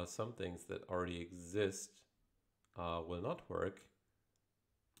 some things that already exist will not work.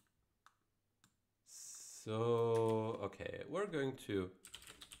 So, okay, we're going to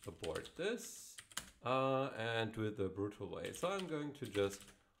abort this and do it the brutal way. So I'm going to just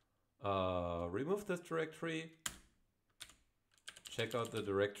remove this directory, check out the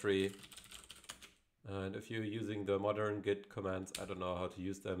directory, and if you're using the modern git commands, I don't know how to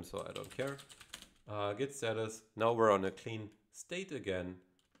use them, so I don't care. Git status, now we're on a clean state again.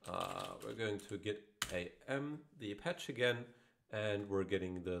 We're going to git am the patch again, and we're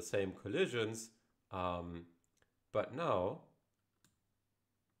getting the same collisions. But now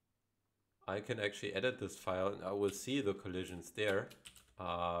I can actually edit this file and I will see the collisions there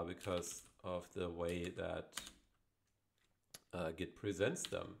because of the way that Git presents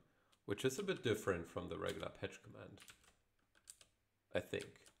them, which is a bit different from the regular patch command, I think.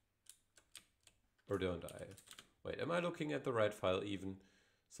 Or don't I? Wait, am I looking at the right file even?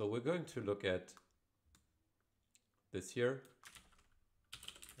 So we're going to look at this here,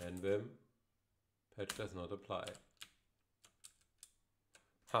 and vim patch does not apply.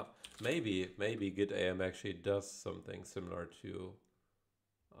 Huh, maybe git am actually does something similar to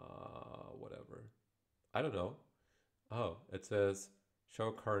whatever. I don't know. Oh, it says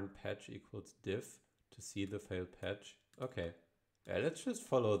show current patch equals diff to see the failed patch. Okay, yeah, let's just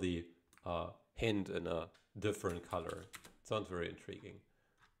follow the hint in a different color. Sounds very intriguing.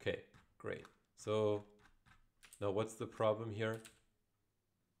 Okay, great. So now what's the problem here?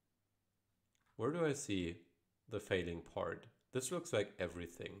 Where do I see the failing part? This looks like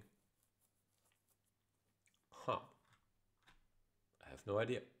everything. Huh. I have no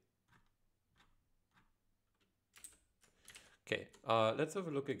idea. Okay, let's have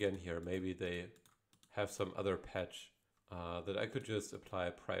a look again here. Maybe they have some other patch that I could just apply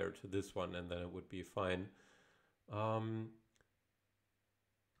prior to this one and then it would be fine.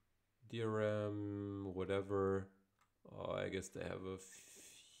 DRM, whatever. Oh, I guess they have a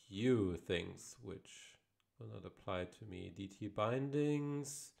few things which will not apply to me. DT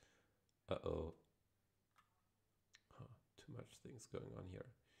bindings. Uh-oh. Huh, too much things going on here.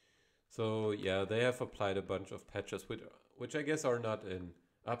 So yeah, they have applied a bunch of patches which I guess are not in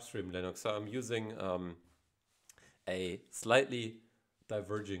upstream Linux. So I'm using a slightly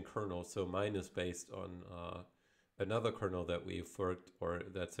diverging kernel. So mine is based on another kernel that we forked, or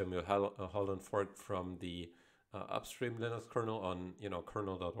that Samuel Holland forked from the upstream Linux kernel on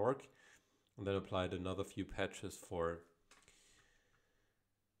kernel.org, and then applied another few patches for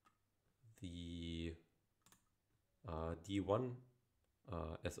the D1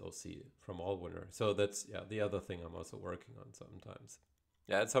 SoC from Allwinner. So that's the other thing I'm also working on sometimes.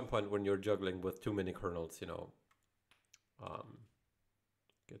 Yeah, at some point when you're juggling with too many kernels,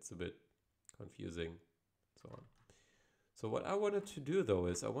 gets a bit confusing, so on. So what I wanted to do though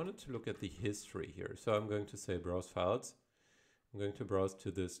is I wanted to look at the history here. So I'm going to say browse files. I'm going to browse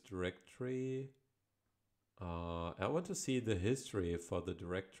to this directory. I want to see the history for the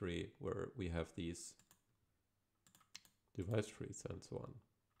directory where we have these device trees and so on.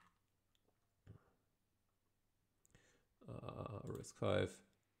 RISC-V,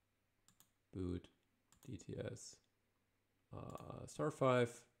 boot, DTS,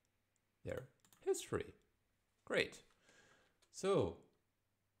 StarFive, there, history. Great. So,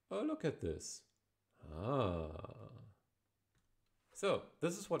 oh, look at this. So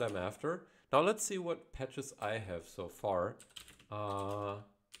this is what I'm after. Now let's see what patches I have so far.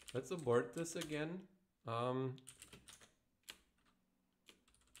 Let's abort this again. I'm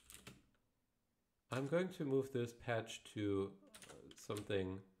going to move this patch to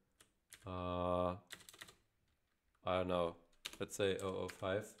something, I don't know, let's say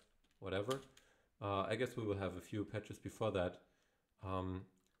 005, whatever. I guess we will have a few patches before that.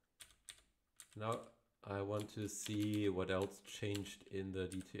 Now I want to see what else changed in the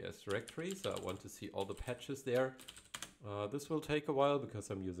DTS directory. So I want to see all the patches there. This will take a while because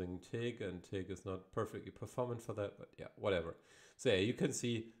I'm using TIG and TIG is not perfectly performant for that, but yeah, whatever. So yeah, you can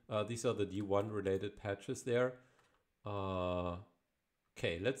see these are the D1 related patches there.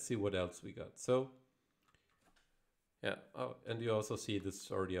 Okay, let's see what else we got. So yeah, oh, and you also see this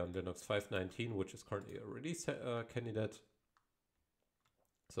is already on Linux 5.19, which is currently a release candidate.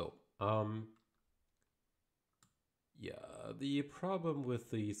 So Yeah, the problem with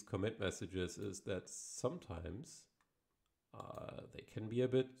these commit messages is that sometimes they can be a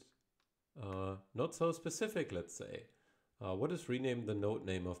bit not so specific, let's say. What is rename the node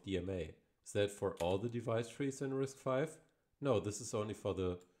name of DMA? Is that for all the device trees in RISC-V? No, this is only for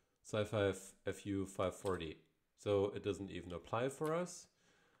the SiFive FU540. So it doesn't even apply for us.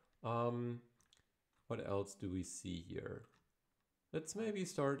 What else do we see here? Let's maybe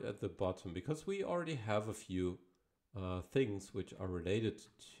start at the bottom because we already have a few things which are related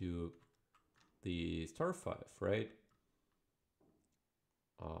to the StarFive, right?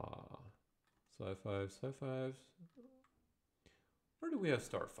 SiFive. Where do we have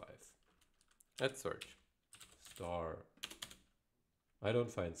StarFive? Let's search. Star. I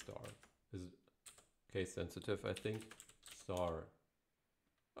don't find star. Is it case sensitive, I think? Star.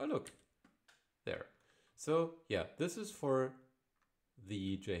 Oh, look. There. So, yeah, this is for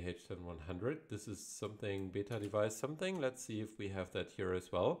the JH7100. This is something beta device something. Let's see if we have that here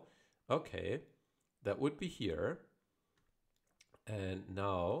as well. Okay, that would be here. And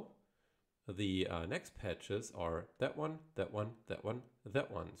now the next patches are that one, that one, that one, that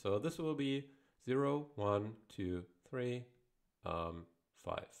one. So this will be 0, 1, 2, 3, 5.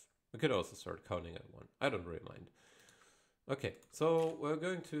 We could also start counting at 1. I don't really mind. Okay, so we're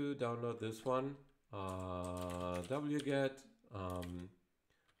going to download this one. wget.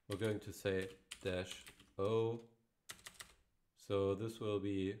 We're going to say -o. So this will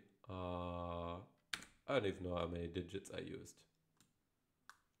be, I don't even know how many digits I used.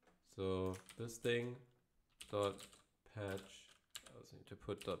 So this thing dot patch, I also need to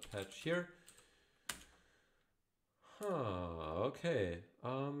put dot patch here. Okay.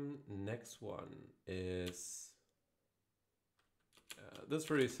 Next one is, this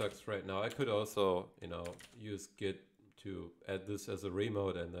really sucks right now. I could also, you know, use git to add this as a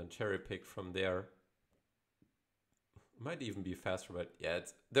remote and then cherry pick from there. Might even be faster, but yeah,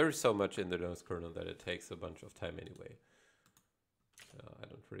 there's so much in the Linux kernel that it takes a bunch of time anyway. I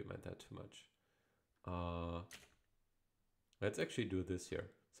don't really mind that too much. Let's actually do this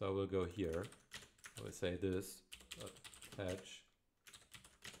here. So I will go here. I will say this dot patch,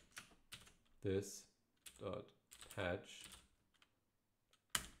 this dot patch.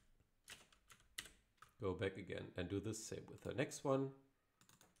 Go back again and do the same with the next one.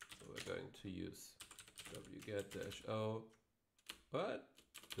 So we're going to use wget -o. But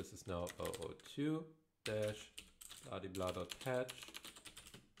this is now 002 dash blah dot patch.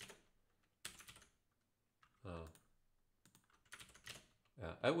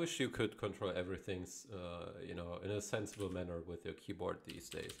 Yeah, I wish you could control everything, you know, in a sensible manner with your keyboard these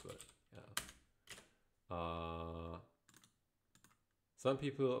days, but yeah. Some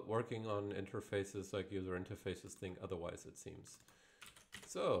people working on interfaces like user interfaces think otherwise, it seems.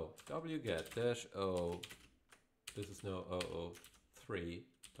 So wget -o, this is now 003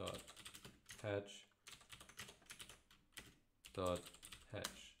 dot patch dot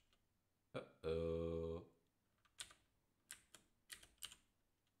patch. Uh-oh.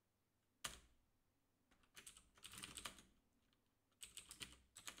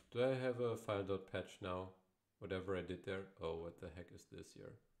 Do I have a file.patch now? Whatever I did there. Oh, what the heck is this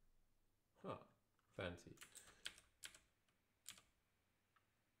here? Huh, fancy.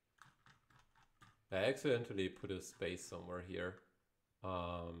 I accidentally put a space somewhere here.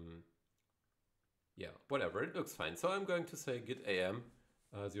 Yeah, whatever, it looks fine. So I'm going to say git am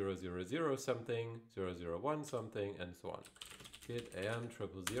 000 something, 001 something, and so on. Git am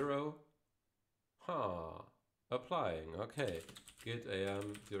 000. Huh, applying, okay. Git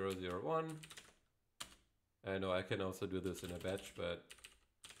am 001. I know I can also do this in a batch, but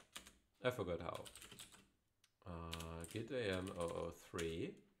I forgot how. Git am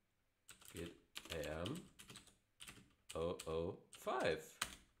 003. Git am 005.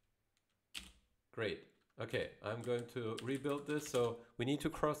 Great. Okay, I'm going to rebuild this. So we need to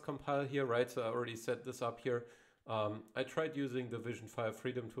cross-compile here, right? So I already set this up here. I tried using the VisionFive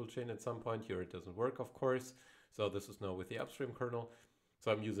Freedom toolchain at some point here. It doesn't work, of course. So this is now with the upstream kernel.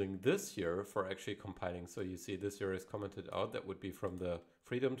 So I'm using this here for actually compiling. So you see this here is commented out. That would be from the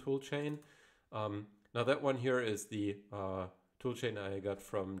Freedom toolchain. Now that one here is the toolchain I got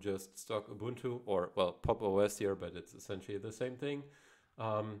from just stock Ubuntu, or well, Pop OS here, but it's essentially the same thing.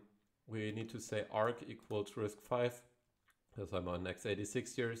 We need to say arg equals RISC-V, because I'm on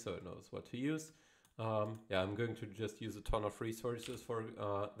x86 here, so it knows what to use. Yeah, I'm going to just use a ton of resources for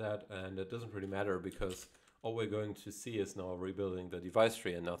that, and it doesn't really matter because all we're going to see is now rebuilding the device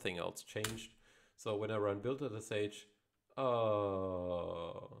tree and nothing else changed. So when I run build.sh,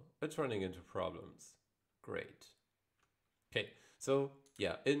 oh, it's running into problems. Great. Okay, so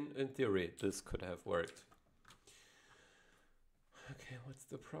yeah, in theory, this could have worked. Okay, what's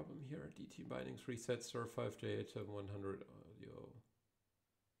the problem here? DT bindings reset StarFive JH7100 audio.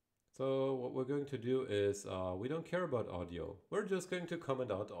 So what we're going to do is, we don't care about audio. We're just going to comment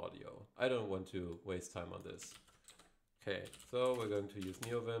out audio. I don't want to waste time on this. Okay, so we're going to use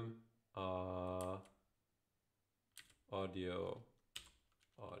NeoVim, audio.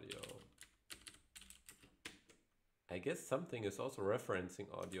 I guess something is also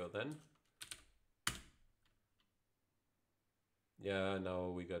referencing audio then. Yeah, now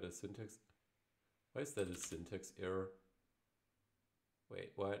we got a syntax. Why is that a syntax error?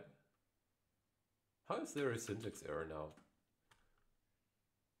 Wait, what? How is there a syntax error now?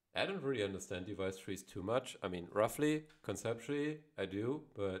 I don't really understand device trees too much. I mean, roughly, conceptually, I do,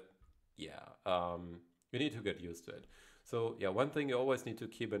 but yeah, you need to get used to it. So yeah, one thing you always need to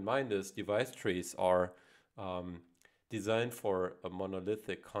keep in mind is device trees are designed for a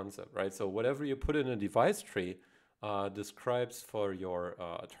monolithic concept, right? So whatever you put in a device tree describes for your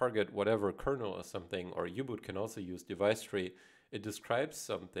target whatever kernel or something, or U-boot can also use device tree. It describes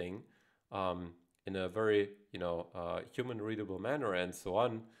something in a very, human readable manner and so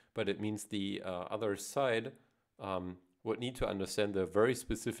on, but it means the other side would need to understand the very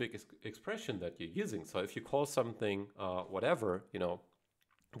specific expression that you're using. So if you call something whatever, the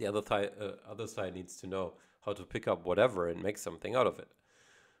other side needs to know how to pick up whatever and make something out of it.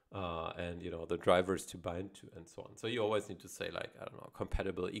 And the drivers to bind to and so on. So you always need to say, like, I don't know,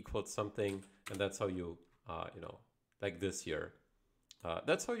 compatible equals something, and that's how you, like this here.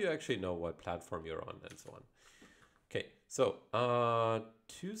 That's how you actually know what platform you're on and so on. Okay, so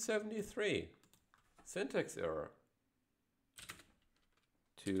 273, syntax error.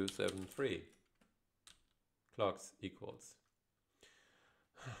 273, clocks equals.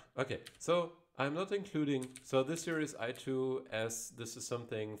 Okay, so I'm not including, so this here is I2S, this is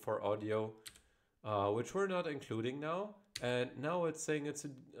something for audio, which we're not including now. And now it's saying it's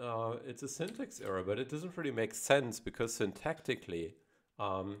a syntax error, but it doesn't really make sense because syntactically,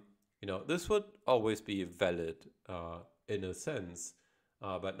 this would always be valid in a sense,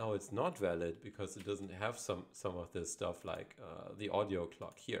 but now it's not valid because it doesn't have some of this stuff like the audio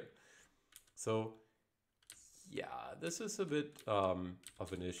clock here. So yeah, this is a bit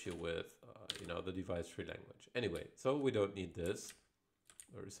of an issue with the device tree language. Anyway, so we don't need this.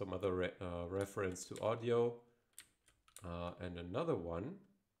 There is some other reference to audio and another one.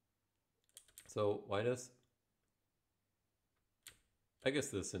 So why does, I guess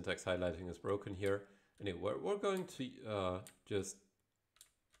the syntax highlighting is broken here. Anyway, we're going to just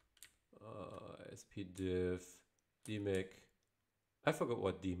spdiff dmic. I forgot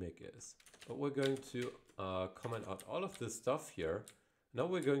what dmic is, but we're going to comment out all of this stuff here. Now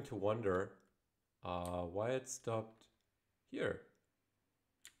we're going to wonder why it stopped here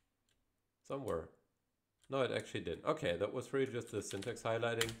somewhere. No, it actually didn't. Okay, that was really just the syntax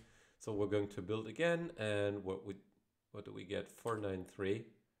highlighting. So we're going to build again, and what do we get? 493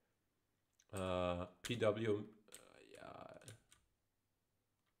 PW. Yeah,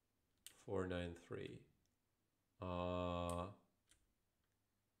 493.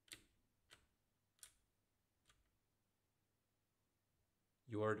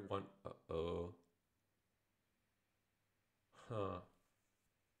 UART 1. Uh-oh. Huh.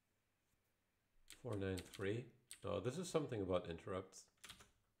 493. No, this is something about interrupts.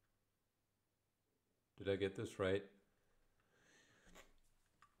 Did I get this right?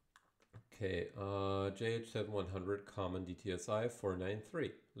 Okay, JH7100 common DTSI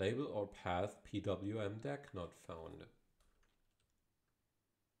 493. Label or path PWM DAC not found.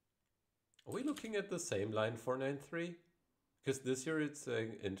 Are we looking at the same line 493? Because this here it's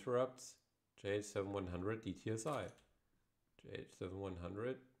saying interrupts JH7100 DTSI.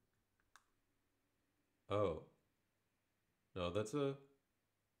 JH7100. Oh. No, that's a...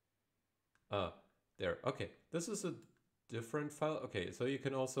 there. Okay, this is a different file. Okay, so you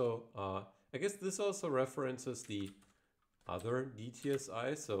can also... I guess this also references the other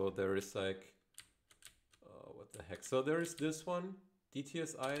DTSI. So there is like... what the heck? So there is this one.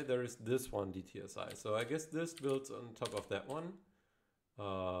 DTSI, there is this one DTSI. So I guess this builds on top of that one.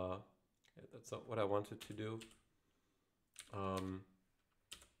 Yeah, that's not what I wanted to do.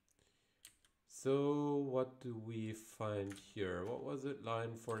 So what do we find here? What was it?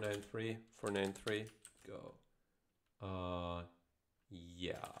 Line 493? 493, go.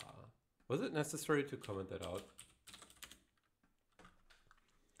 Yeah. Was it necessary to comment that out?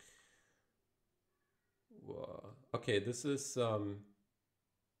 Whoa. Okay, this is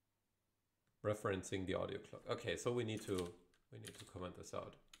referencing the audio clock. Okay, so we need to comment this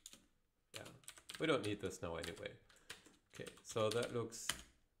out. Yeah, we don't need this now anyway. Okay, so that looks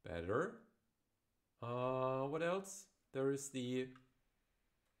better. What else? there is the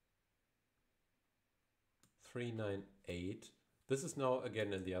 398. This is now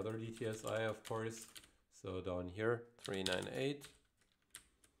again in the other DTSI, of course. So down here, 398.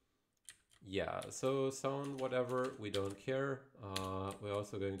 Yeah, so sound, whatever, we don't care. We're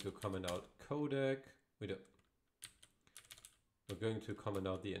also going to comment out codec. We're going to comment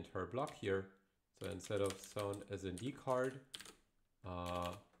out the entire block here. So instead of sound SND card,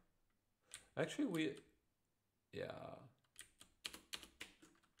 actually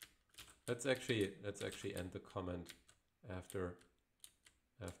let's actually end the comment after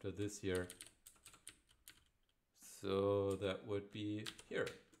this here. So that would be here,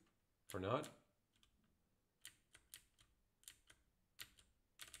 or not?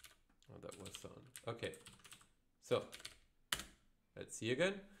 Oh, that was sound. Okay, so let's see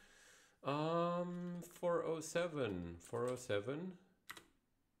again. 407,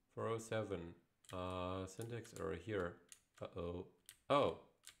 syntax error here. Oh,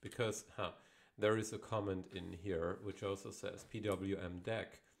 because there is a comment in here which also says PWM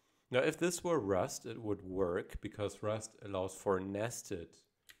DEC. Now, if this were Rust, it would work because Rust allows for nested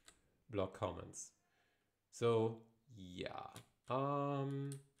block comments. So yeah,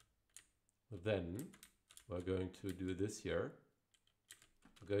 then we're going to do this here.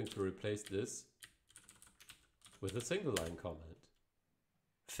 We're going to replace this with a single line comment.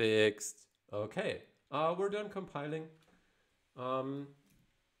 Fixed. Okay, we're done compiling. I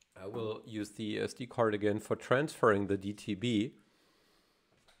will use the SD card again for transferring the DTB.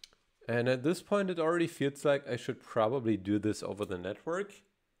 And at this point, it already feels like I should probably do this over the network.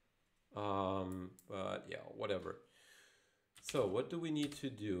 But yeah, whatever. So what do we need to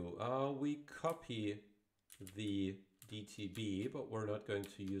do? We copy the DTB, but we're not going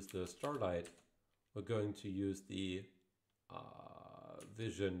to use the Starlight. We're going to use the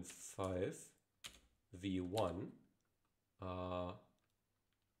VisionFive V1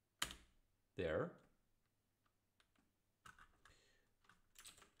 there.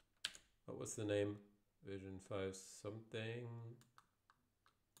 What was the name? VisionFive something.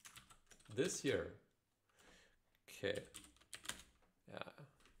 This year. Okay. Yeah.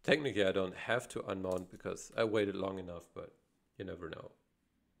 Technically, I don't have to unmount because I waited long enough, but you never know.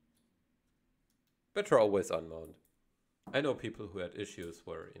 Better always unmount. I know people who had issues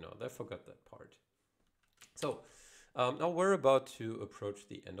where, they forgot that part. So now we're about to approach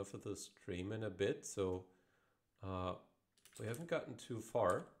the end of the stream in a bit. So we haven't gotten too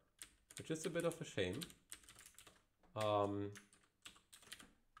far, which is a bit of a shame.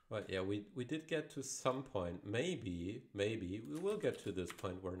 But yeah, we did get to some point. Maybe we will get to this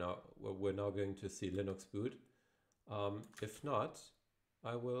point where we're now going to see LinuxBoot. If not,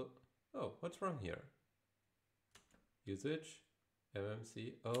 I will. Oh, what's wrong here? Usage,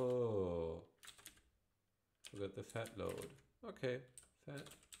 MMC. Oh, forgot the fat load. Okay, fat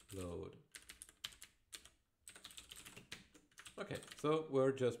load. Okay, so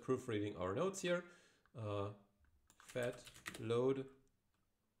we're just proofreading our notes here. Fat load.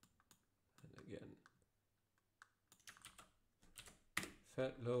 Again,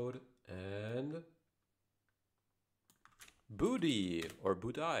 fat load and booty or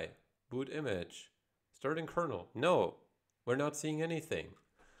booti, boot image, starting kernel. No, we're not seeing anything.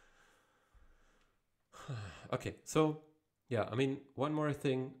 Okay, so yeah, I mean, one more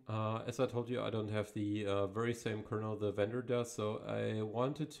thing. As I told you, I don't have the very same kernel the vendor does, so I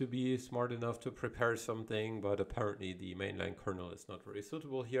wanted to be smart enough to prepare something, but apparently the mainline kernel is not very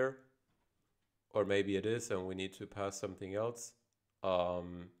suitable here. Or maybe it is and we need to pass something else. Like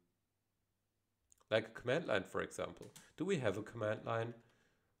a command line, for example. Do we have a command line?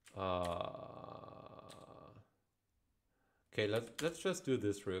 Okay, let's just do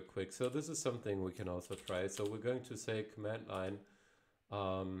this real quick. So this is something we can also try. So we're going to say command line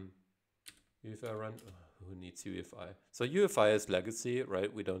UEFI run. Who needs UEFI? So UEFI is legacy,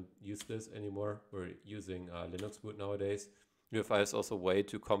 right? We don't use this anymore. We're using LinuxBoot nowadays. UEFI is also way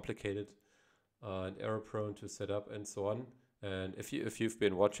too complicated and error prone to set up and so on. And if you've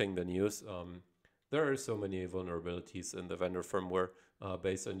been watching the news, there are so many vulnerabilities in the vendor firmware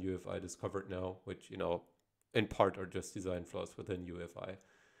based on UEFI discovered now, which in part are just design flaws within UEFI.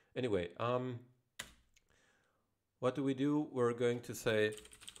 Anyway, what do? We're going to say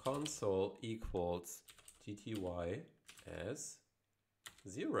console equals tty as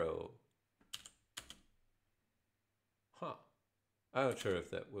 0. I'm not sure if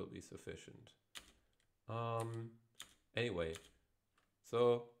that will be sufficient. Anyway,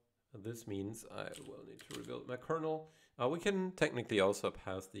 so this means I will need to rebuild my kernel. We can technically also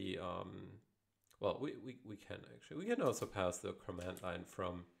pass the well, we can also pass the command line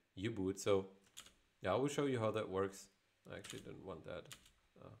from uboot. So yeah, I will show you how that works. I actually didn't want that.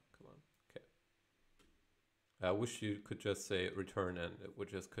 Come on. Okay. I wish you could just say return and it would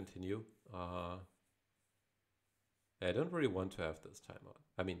just continue. I don't really want to have this timeout.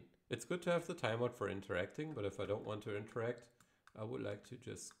 I mean, it's good to have the timeout for interacting, but if I don't want to interact, I would like to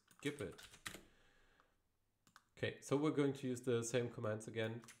just skip it. Okay, so we're going to use the same commands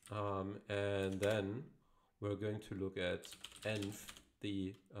again, and then we're going to look at env,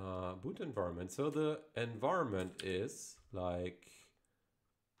 the boot environment. So the environment is like,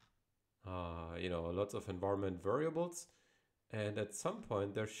 you know, lots of environment variables, and at some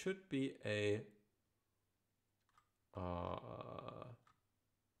point there should be a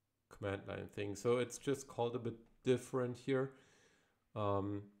command line thing. So it's just called a bit different here.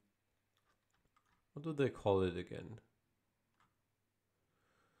 What do they call it again?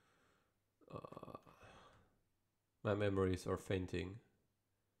 My memories are fainting.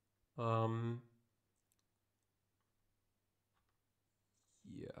 Yeah.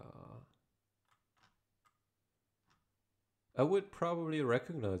 I would probably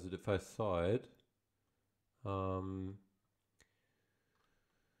recognize it if I saw it.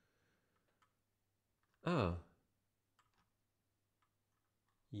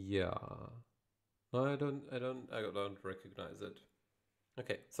 Yeah. No, I don't recognize it.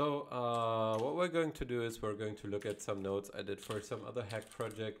 Okay, so what we're going to do is we're going to look at some nodes I did for some other hack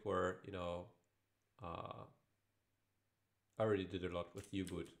project where, you know, I already did a lot with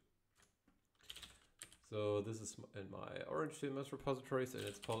UBoot. So this is in my Orange CMS repositories and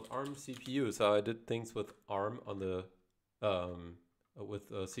it's called ARM CPU. So I did things with ARM on the, with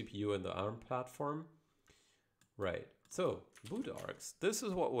CPU and the ARM platform. Right, so boot args, this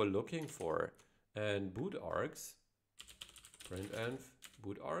is what we're looking for. And boot args, printenv,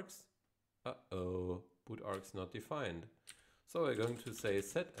 boot args, boot args not defined. So we're going to say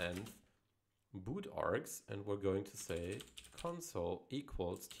setenv boot args, and we're going to say console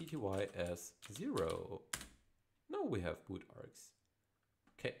equals ttys0. Now we have boot args.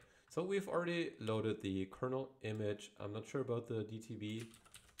 Okay, so we've already loaded the kernel image. I'm not sure about the DTB.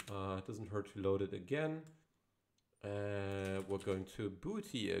 It doesn't hurt to load it again. We're going to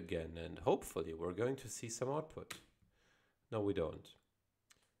booty again, and hopefully we're going to see some output. No, we don't.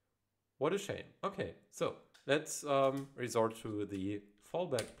 What a shame. Okay, so let's resort to the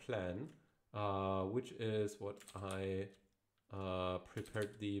fallback plan, which is what I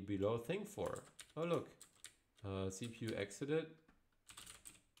prepared the below thing for. Oh, look, CPU exited,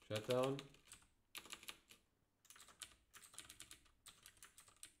 shutdown.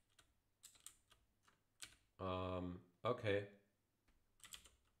 Okay.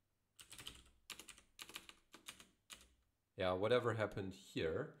 Yeah, whatever happened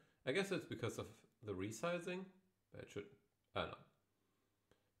here, I guess it's because of the resizing. It should, I don't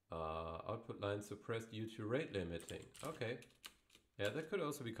know. Output line suppressed due to rate limiting. Okay. Yeah, that could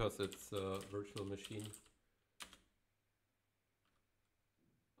also be because it's a virtual machine.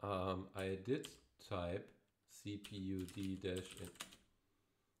 I did type CPU d-in.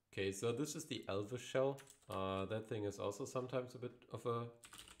 Okay, so this is the Elvis shell. That thing is also sometimes a bit of a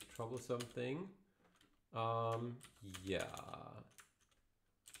troublesome thing. Yeah.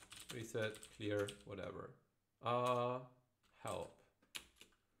 Reset, clear, whatever. Help.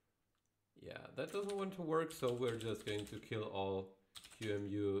 Yeah, that doesn't want to work, so we're just going to kill all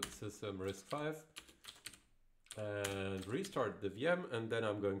QEMU system RISC-V and restart the VM, and then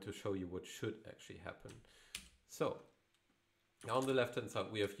I'm going to show you what should actually happen. So, on the left hand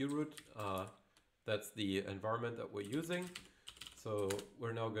side we have UART. That's the environment that we're using. So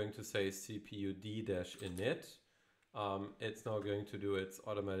we're now going to say CPU d-init. It's now going to do its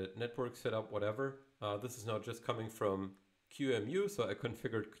automated network setup, whatever. This is now just coming from QEMU, so I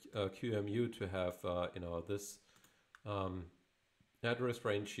configured QEMU to have you know, this address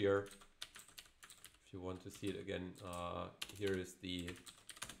range here. If you want to see it again, here is the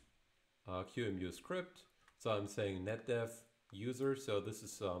QEMU script. So I'm saying netdev user. So this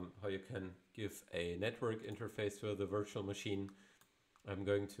is how you can give a network interface to the virtual machine. I'm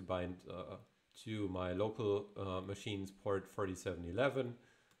going to bind to my local machine's port 4711.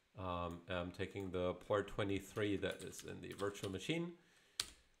 I'm taking the port 23 that is in the virtual machine.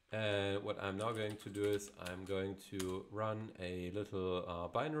 And what I'm now going to do is I'm going to run a little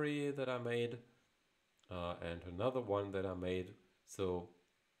binary that I made and another one that I made. So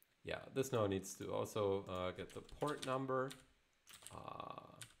yeah, this now needs to also get the port number.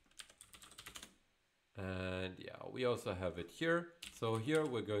 And yeah, we also have it here. So here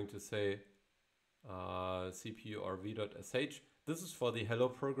we're going to say CPU rv.sh. This is for the hello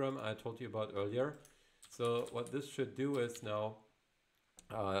program I told you about earlier. So what this should do is now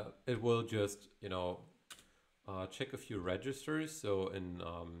it will just, you know, check a few registers. So in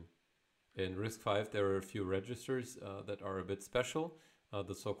RISC-V, there are a few registers that are a bit special,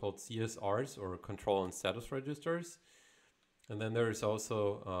 the so-called CSRs, or control and status registers. And then there is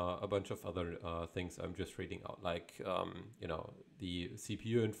also a bunch of other things I'm just reading out, like you know, the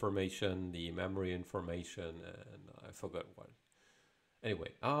CPU information, the memory information, and I forgot what.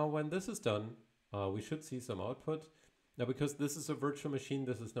 Anyway, when this is done, we should see some output. Now, because this is a virtual machine,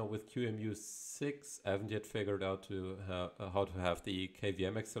 this is now with QEMU6. I haven't yet figured out to how to have the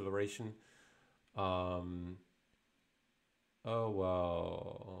KVM acceleration. Oh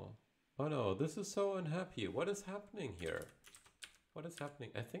wow! Oh no, this is so unhappy. What is happening here? What is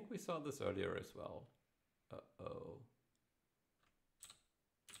happening? I think we saw this earlier as well. Uh-oh.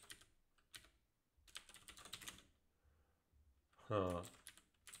 Huh.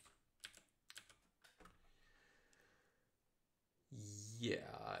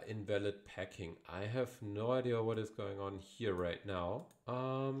 Yeah, invalid packing. I have no idea what is going on here right now.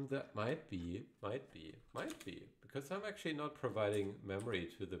 That might be, because I'm actually not providing memory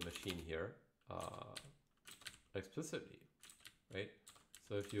to the machine here, explicitly, right?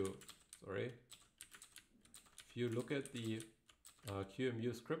 So if you look at the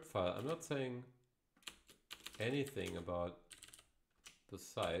QEMU script file, I'm not saying anything about the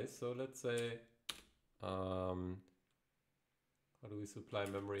size. So let's say, how do we supply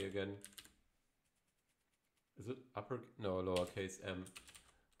memory again? Is it lowercase m?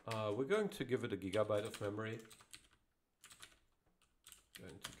 We're going to give it a gigabyte of memory.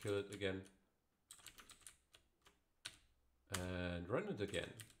 Going to kill it again. And run it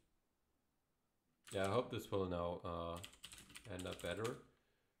again. Yeah, I hope this will now end up better.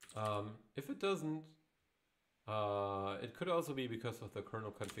 If it doesn't, it could also be because of the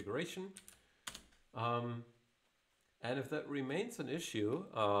kernel configuration. And if that remains an issue,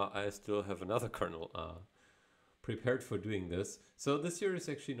 I still have another kernel prepared for doing this. So this here is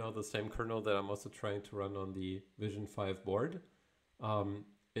actually now the same kernel that I'm also trying to run on the VisionFive board.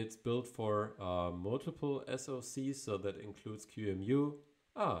 It's built for multiple SoCs, so that includes QEMU.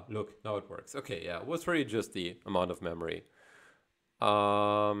 Ah, look, now it works. Okay, yeah, it was really just the amount of memory.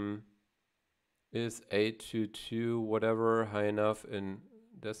 Is 822 whatever high enough in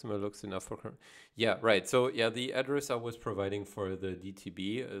decimal looks enough for yeah, right. So yeah, the address I was providing for the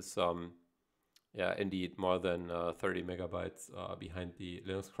DTB is yeah, indeed more than 30 megabytes behind the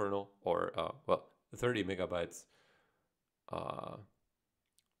Linux kernel, or well, 30 megabytes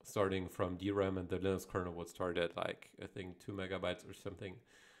starting from DRAM, and the Linux kernel would start at like, I think 2 megabytes or something.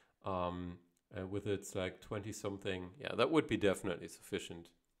 And with its like 20 something, yeah, that would be definitely sufficient.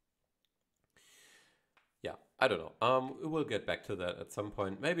 Yeah, I don't know. We'll get back to that at some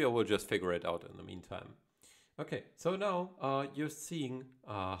point. Maybe I will just figure it out in the meantime. Okay, so now you're seeing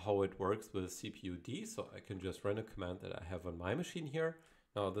how it works with CPU-D. So I can just run a command that I have on my machine here.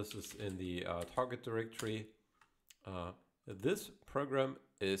 Now this is in the target directory. This program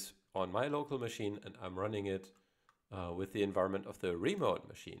is on my local machine, and I'm running it with the environment of the remote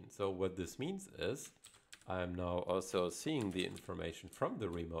machine. So what this means is I'm now also seeing the information from the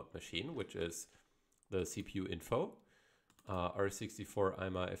remote machine, which is the CPU info, R64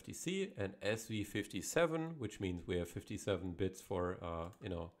 IMA FTC, and SV57, which means we have 57 bits for you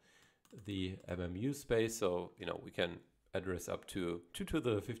know, the MMU space. So you know, we can address up to 2 to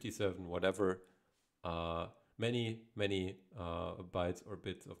the 57 whatever, many bytes or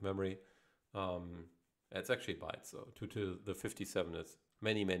bits of memory. It's actually bytes, so 2 to the 57 is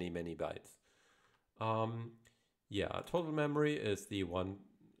many bytes. Yeah, total memory is the 1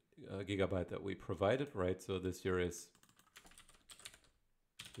 gigabyte that we provided, right? So this here is,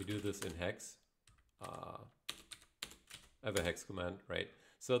 we do this in hex. I have a hex command, right?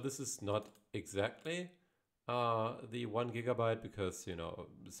 So this is not exactly the 1 gigabyte, because you know,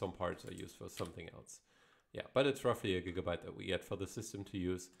 some parts are used for something else. Yeah, but it's roughly a gigabyte that we get for the system to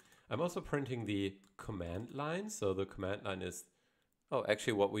use. I'm also printing the command line. So the command line is, oh,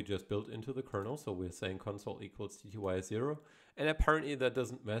 actually what we just built into the kernel. So we're saying console equals tty0. And apparently that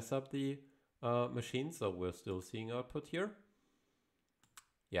doesn't mess up the machine. So we're still seeing output here.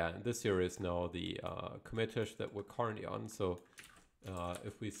 Yeah, and this here is now the commit hash that we're currently on. So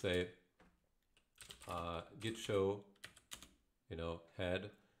if we say git show, you know,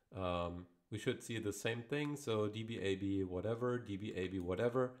 head, we should see the same thing. So dbab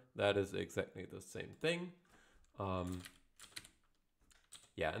whatever, that is exactly the same thing.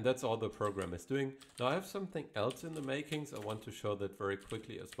 Yeah, and that's all the program is doing. Now I have something else in the makings. I want to show that very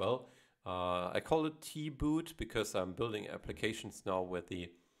quickly as well. I call it tboot because I'm building applications now with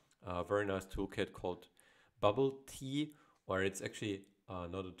the very nice toolkit called BubbleT, or it's actually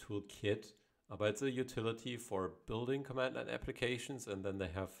not a toolkit. but it's a utility for building command line applications, and then they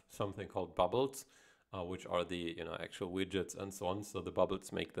have something called bubbles, which are the actual widgets and so on. So the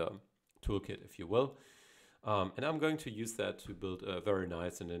bubbles make the toolkit, if you will. And I'm going to use that to build a very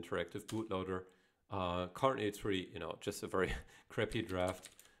nice and interactive bootloader. Currently, it's really just a very crappy draft.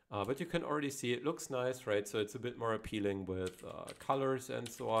 But you can already see it looks nice, right? So it's a bit more appealing with colors and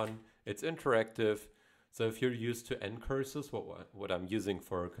so on. It's interactive. So if you're used to end cursors, what I'm using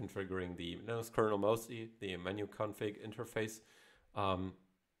for configuring the Linux kernel mostly, the menu config interface,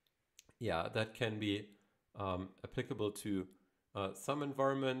 yeah, that can be applicable to some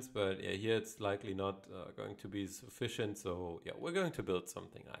environments, but yeah, here it's likely not going to be sufficient. So yeah, we're going to build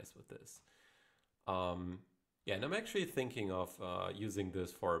something nice with this. Yeah, and I'm actually thinking of using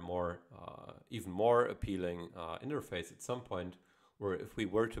this for a more, even more appealing interface at some point, where if we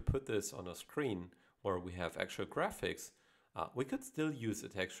were to put this on a screen where we have actual graphics, we could still use a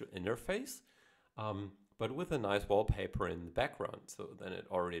textual interface, but with a nice wallpaper in the background. So then it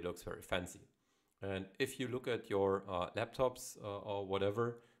already looks very fancy. And if you look at your laptops or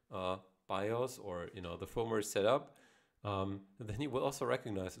whatever, BIOS or the firmware setup, then you will also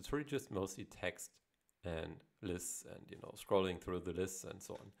recognize it's really just mostly text and lists and scrolling through the lists and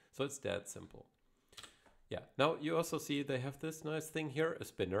so on. So it's that simple. Yeah, now you also see they have this nice thing here, a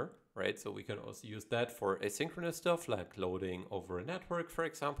spinner, right? So we can also use that for asynchronous stuff like loading over a network, for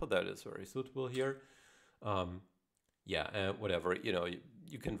example. That is very suitable here. Yeah, whatever,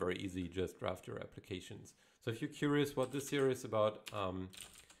 you can very easily just draft your applications. So if you're curious what this here is about,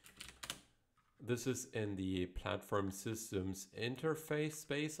 this is in the platform systems interface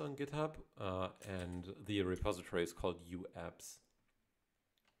space on GitHub, and the repository is called UApps.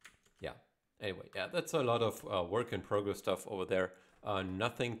 Yeah, anyway, yeah, that's a lot of work in progress stuff over there.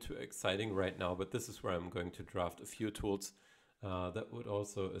 Nothing too exciting right now, but this is where I'm going to draft a few tools that would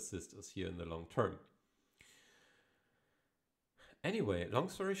also assist us here in the long term. Anyway, long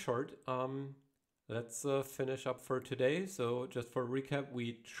story short, let's finish up for today. So just for recap,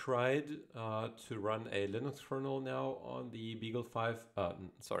 we tried to run a Linux kernel now on the BeagleV,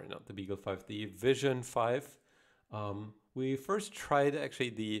 sorry, not the BeagleV, the VisionFive. We first tried actually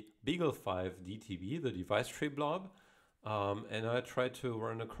the BeagleV DTB, the device tree blob, and I tried to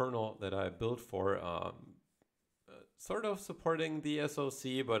run a kernel that I built for sort of supporting the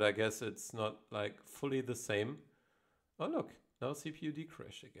SoC, but I guess it's not like fully the same. Oh, look, now CPU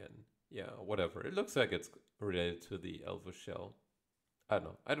decrash again. Yeah, whatever. It looks like it's related to the Elvis shell. I don't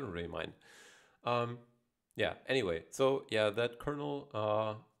know. I don't really mind. Yeah, anyway. So yeah, that kernel,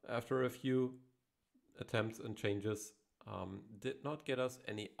 after a few attempts and changes, did not get us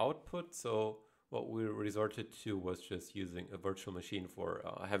any output. So what we resorted to was just using a virtual machine for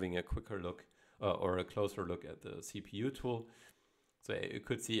having a quicker look or a closer look at the CPU tool. So you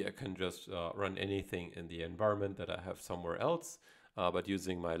could see I can just run anything in the environment that I have somewhere else, but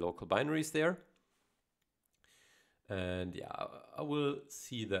using my local binaries there. And yeah, I will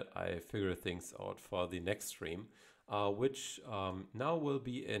see that I figure things out for the next stream, which now will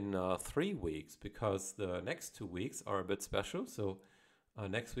be in 3 weeks, because the next 2 weeks are a bit special. So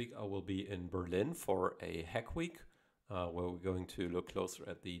next week I will be in Berlin for a hack week, where we're going to look closer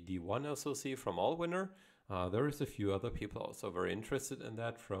at the D1 SoC from Allwinner. There is a few other people also very interested in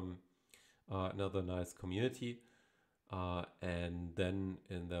that from another nice community. And then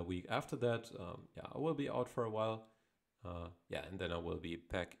in the week after that, yeah, I will be out for a while. Yeah, and then I will be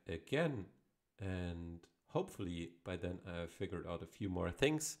back again. And hopefully by then I have figured out a few more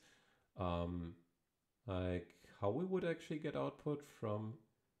things, like how we would actually get output from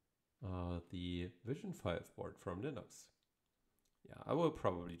the VisionFive board from Linux. Yeah, I will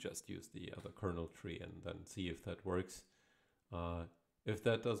probably just use the other kernel tree and then see if that works. If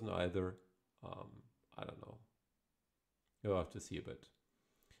that doesn't either, I don't know. You'll have to see a bit.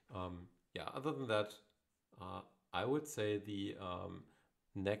 Yeah, other than that, I would say the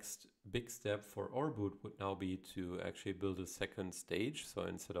next big step for oreboot would now be to actually build a second stage. So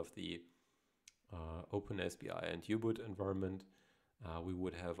instead of the OpenSBI and UBoot environment, we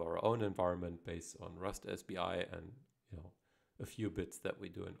would have our own environment based on Rust SBI and a few bits that we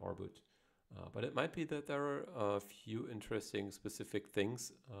do in oreboot. But it might be that there are a few interesting specific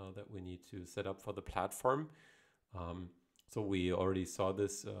things that we need to set up for the platform. So we already saw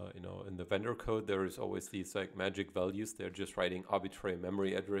this, in the vendor code. There is always these like magic values. They're just writing arbitrary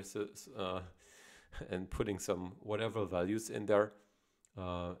memory addresses and putting some whatever values in there.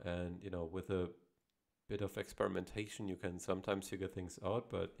 And with a bit of experimentation, you can sometimes figure things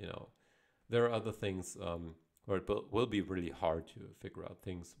out. But there are other things where it will be really hard to figure out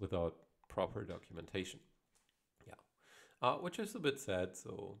things without proper documentation. Yeah. which is a bit sad.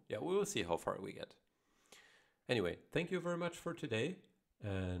 So yeah, we will see how far we get. Anyway, thank you very much for today,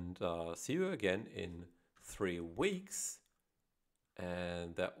 and see you again in 3 weeks.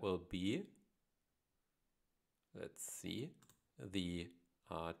 And that will be, let's see, the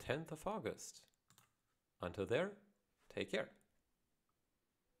 10th of August. Until there, take care.